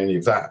not having any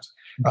of that.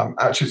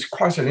 Actually, it's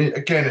quite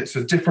it's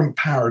a different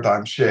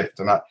paradigm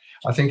shift, and I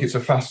think it's a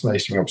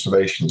fascinating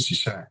observation, as you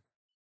say.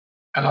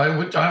 And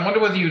I wonder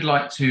whether you'd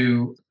like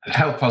to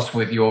help us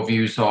with your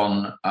views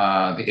on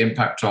the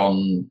impact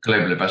on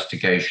global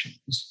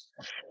investigations.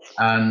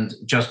 And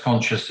just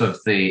conscious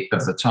of the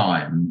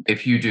time,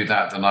 if you do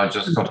that, then I've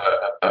just got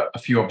a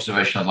few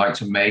observations I'd like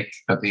to make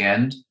at the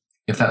end,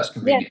 if that's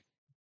convenient.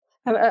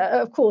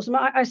 Yeah. Of course.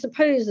 I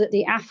suppose that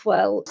the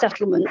Afwell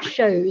settlement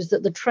shows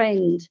that the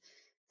trend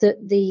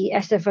that the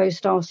SFO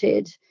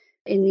started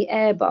in the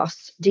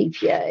Airbus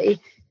DPA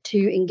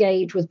to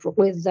engage with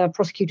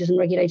prosecutors and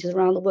regulators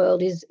around the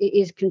world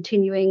is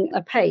continuing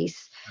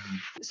apace.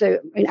 So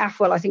in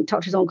Afwell, I think,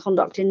 touches on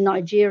conduct in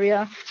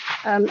Nigeria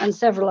and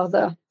several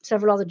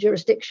other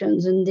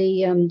jurisdictions. And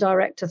the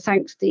director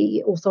thanks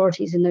the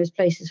authorities in those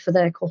places for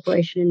their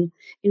cooperation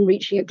in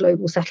reaching a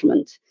global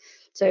settlement.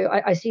 So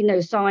I see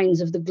no signs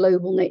of the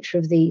global nature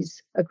of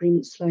these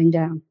agreements slowing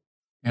down.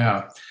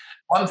 Yeah.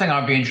 One thing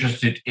I'd be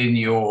interested in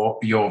your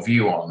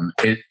view on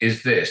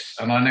is this,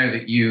 and I know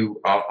that you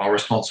are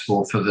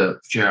responsible for the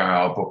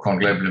JIR book on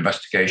global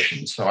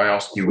investigations, so I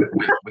ask you with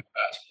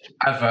that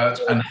advert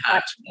and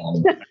hat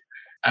on,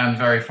 and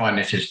very fine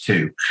it is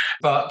too.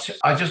 But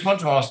I just want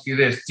to ask you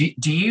this,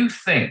 do you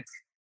think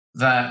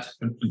that,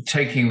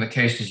 taking the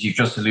cases you've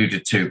just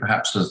alluded to,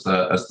 perhaps as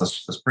the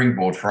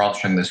springboard for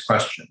answering this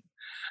question,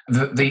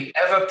 that the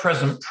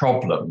ever-present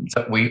problem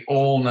that we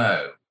all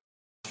know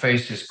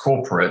faces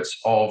corporates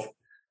of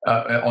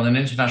on an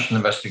international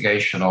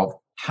investigation of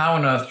how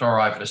on earth do I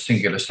arrive at a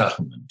singular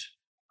settlement?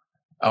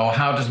 Or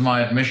how does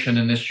my admission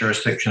in this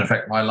jurisdiction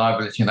affect my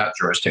liability in that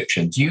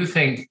jurisdiction? Do you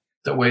think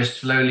that we're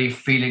slowly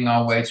feeling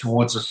our way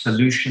towards a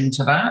solution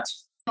to that?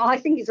 I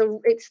think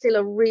it's still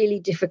a really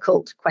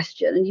difficult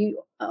question. And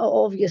you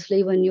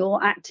obviously, when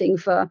you're acting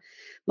for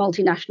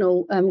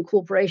multinational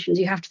corporations,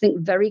 you have to think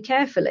very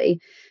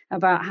carefully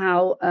about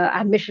how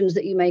admissions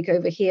that you make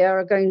over here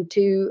are going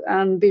to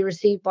be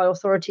received by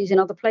authorities in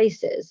other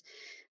places.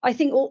 I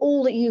think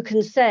all that you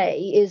can say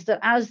is that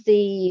as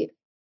the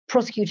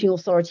prosecuting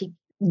authority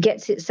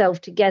gets itself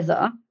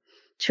together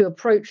to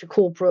approach a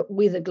corporate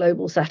with a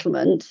global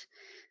settlement,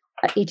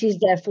 it is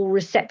therefore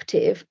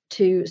receptive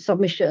to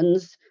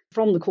submissions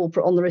from the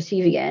corporate on the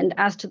receiving end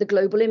as to the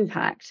global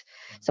impact.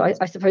 So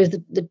I suppose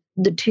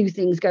the two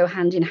things go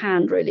hand in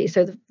hand, really.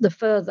 So the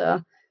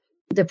further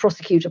the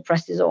prosecutor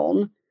presses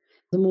on,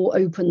 the more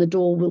open the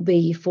door will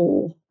be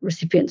for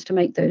recipients to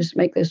make those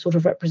sort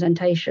of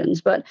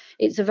representations. But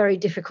it's a very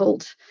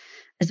difficult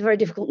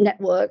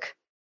network.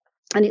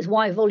 And it's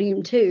why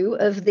volume 2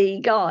 of the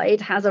guide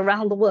has a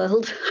round the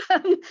world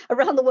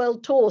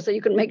tour, so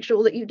you can make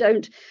sure that you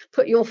don't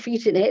put your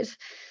feet in it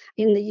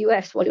in the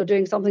US while you're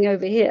doing something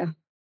over here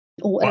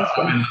or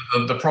elsewhere. I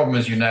mean, the problem,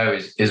 as you know,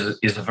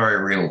 is a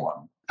very real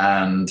one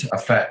and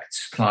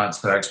affects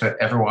clients that I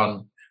expect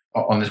everyone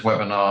on this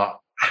webinar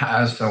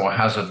has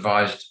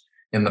advised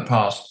in the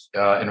past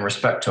in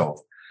respect of.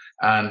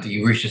 And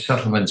you reach a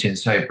settlement in,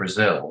 say,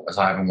 Brazil, as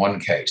I have in one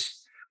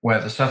case,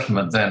 where the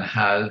settlement then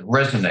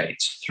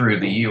resonates through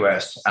the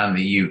US and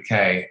the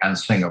UK and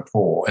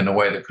Singapore in a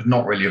way that could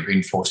not really have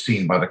been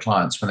foreseen by the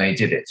clients when they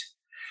did it.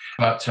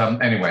 But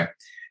anyway,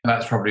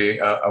 that's probably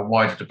a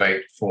wider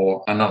debate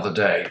for another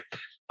day.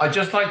 I'd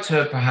just like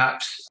to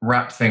perhaps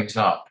wrap things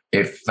up,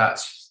 if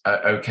that's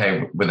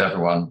okay with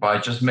everyone, by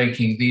just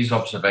making these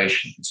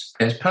observations.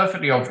 It's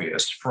perfectly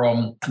obvious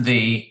from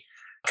the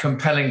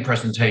compelling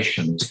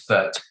presentations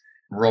that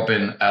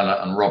Robin, Ella,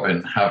 and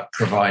Robin have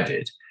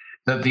provided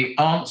that the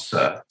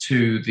answer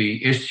to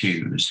the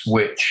issues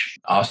which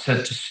are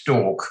said to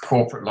stalk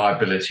corporate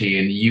liability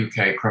in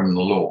UK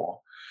criminal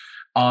law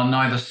are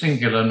neither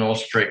singular nor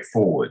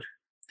straightforward.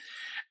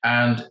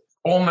 And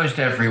almost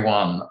every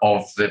one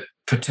of the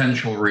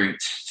potential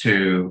routes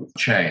to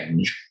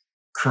change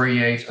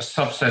create a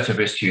subset of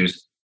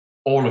issues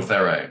all of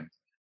their own.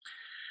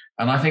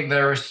 And I think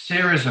there are a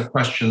series of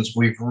questions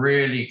we've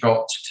really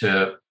got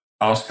to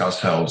ask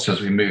ourselves as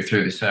we move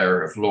through this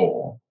area of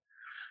law.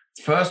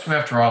 First, we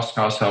have to ask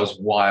ourselves,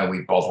 why are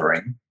we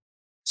bothering?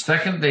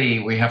 Secondly,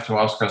 we have to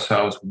ask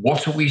ourselves,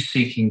 what are we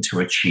seeking to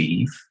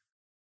achieve?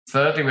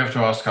 Thirdly, we have to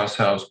ask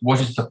ourselves,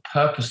 what is the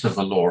purpose of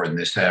the law in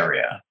this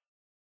area?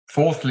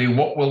 Fourthly,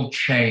 what will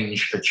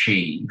change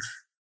achieve?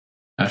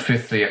 And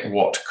fifthly, at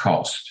what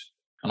cost?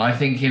 And I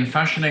think in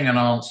fashioning an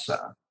answer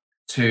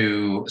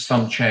to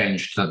some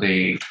change to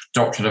the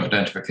doctrine of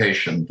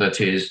identification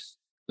that is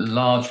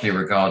largely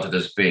regarded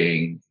as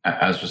being,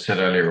 as was said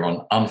earlier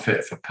on,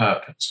 unfit for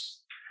purpose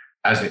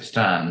as it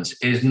stands,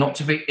 is not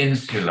to be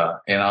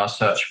insular in our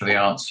search for the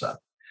answer.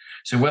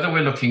 So whether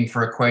we're looking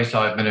for a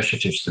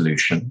quasi-administrative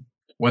solution,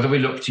 whether we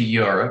look to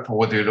Europe or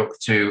whether we look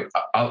to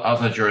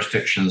other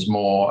jurisdictions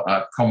more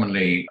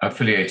commonly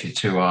affiliated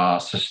to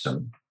our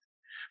system,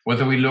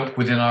 whether we look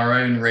within our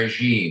own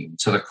regime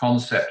to the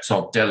concepts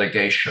of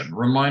delegation,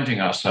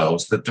 reminding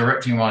ourselves that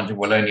directing minded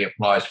will only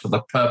applies for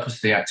the purpose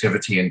of the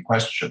activity in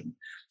question.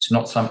 It's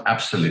not some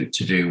absolute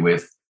to do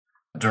with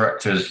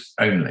directors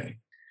only.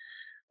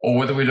 Or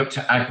whether we look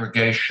to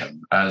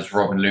aggregation, as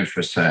Robin Loof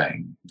was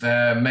saying,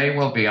 there may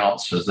well be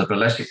answers that are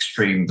less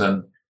extreme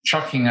than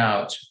chucking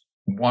out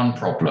one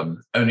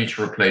problem only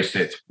to replace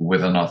it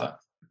with another.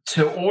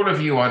 To all of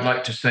you, I'd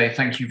like to say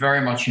thank you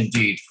very much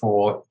indeed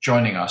for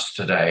joining us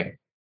today.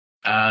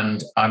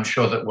 And I'm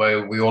sure that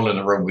we all in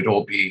the room would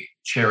all be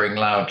cheering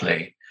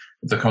loudly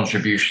the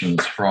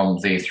contributions from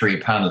the three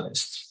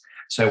panelists.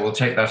 So we'll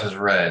take that as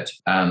read,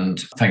 and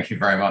thank you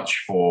very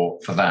much for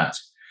that.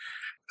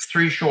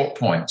 Three short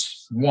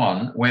points.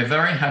 One, we're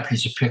very happy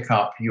to pick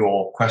up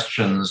your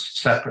questions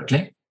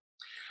separately.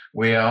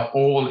 We are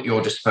all at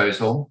your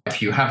disposal.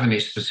 If you have any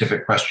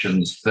specific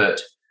questions that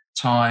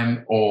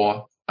time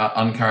or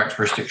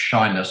uncharacteristic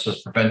shyness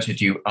has prevented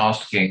you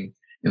asking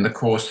in the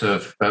course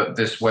of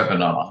this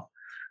webinar,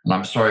 and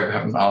I'm sorry we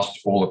haven't asked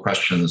all the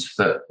questions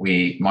that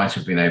we might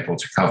have been able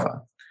to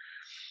cover,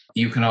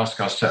 you can ask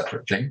us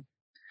separately.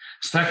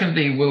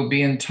 Secondly, we'll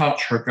be in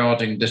touch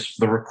regarding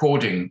the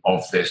recording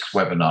of this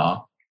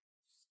webinar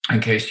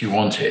in case you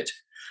want it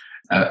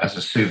as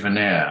a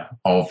souvenir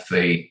of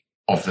the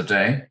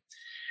day.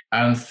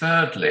 And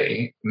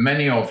thirdly,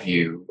 many of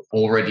you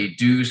already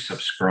do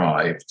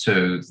subscribe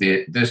to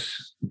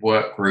this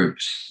work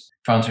group's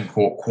Fountain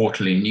Court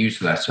quarterly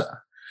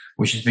newsletter,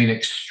 which has been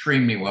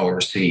extremely well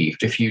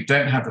received. If you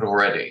don't have it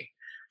already,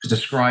 it's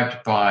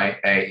described by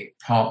a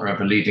partner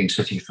of a leading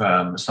city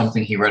firm as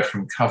something he read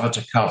from cover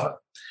to cover,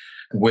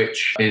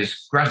 which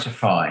is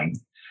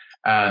gratifying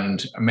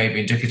and maybe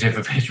indicative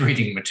of his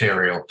reading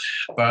material.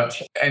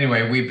 But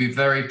anyway, we'd be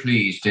very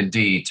pleased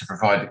indeed to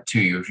provide it to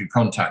you. If you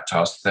contact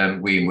us,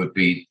 then we would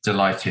be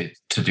delighted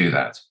to do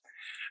that.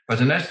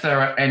 But unless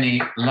there are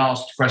any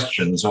last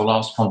questions or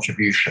last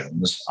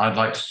contributions, I'd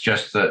like to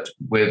suggest that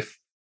with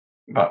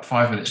about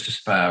 5 minutes to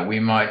spare, we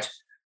might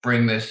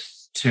bring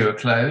this to a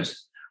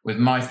close with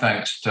my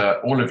thanks to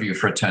all of you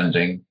for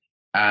attending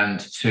and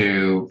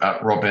to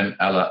Robin,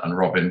 Ella and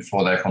Robin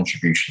for their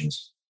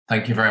contributions.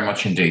 Thank you very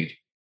much indeed.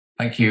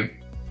 Thank you.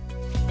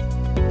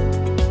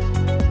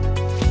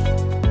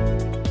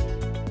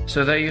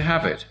 So there you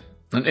have it,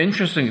 an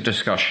interesting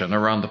discussion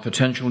around the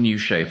potential new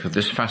shape of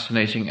this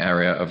fascinating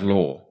area of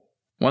law.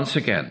 Once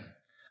again,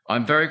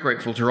 I'm very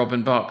grateful to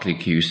Robin Barclay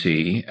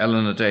QC,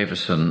 Eleanor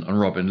Davison and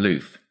Robin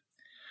Loof,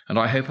 and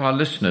I hope our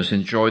listeners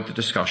enjoyed the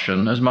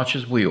discussion as much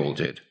as we all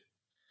did.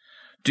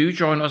 Do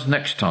join us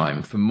next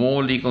time for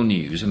more legal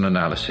news and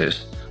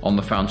analysis on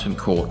the Fountain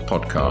Court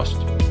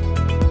podcast.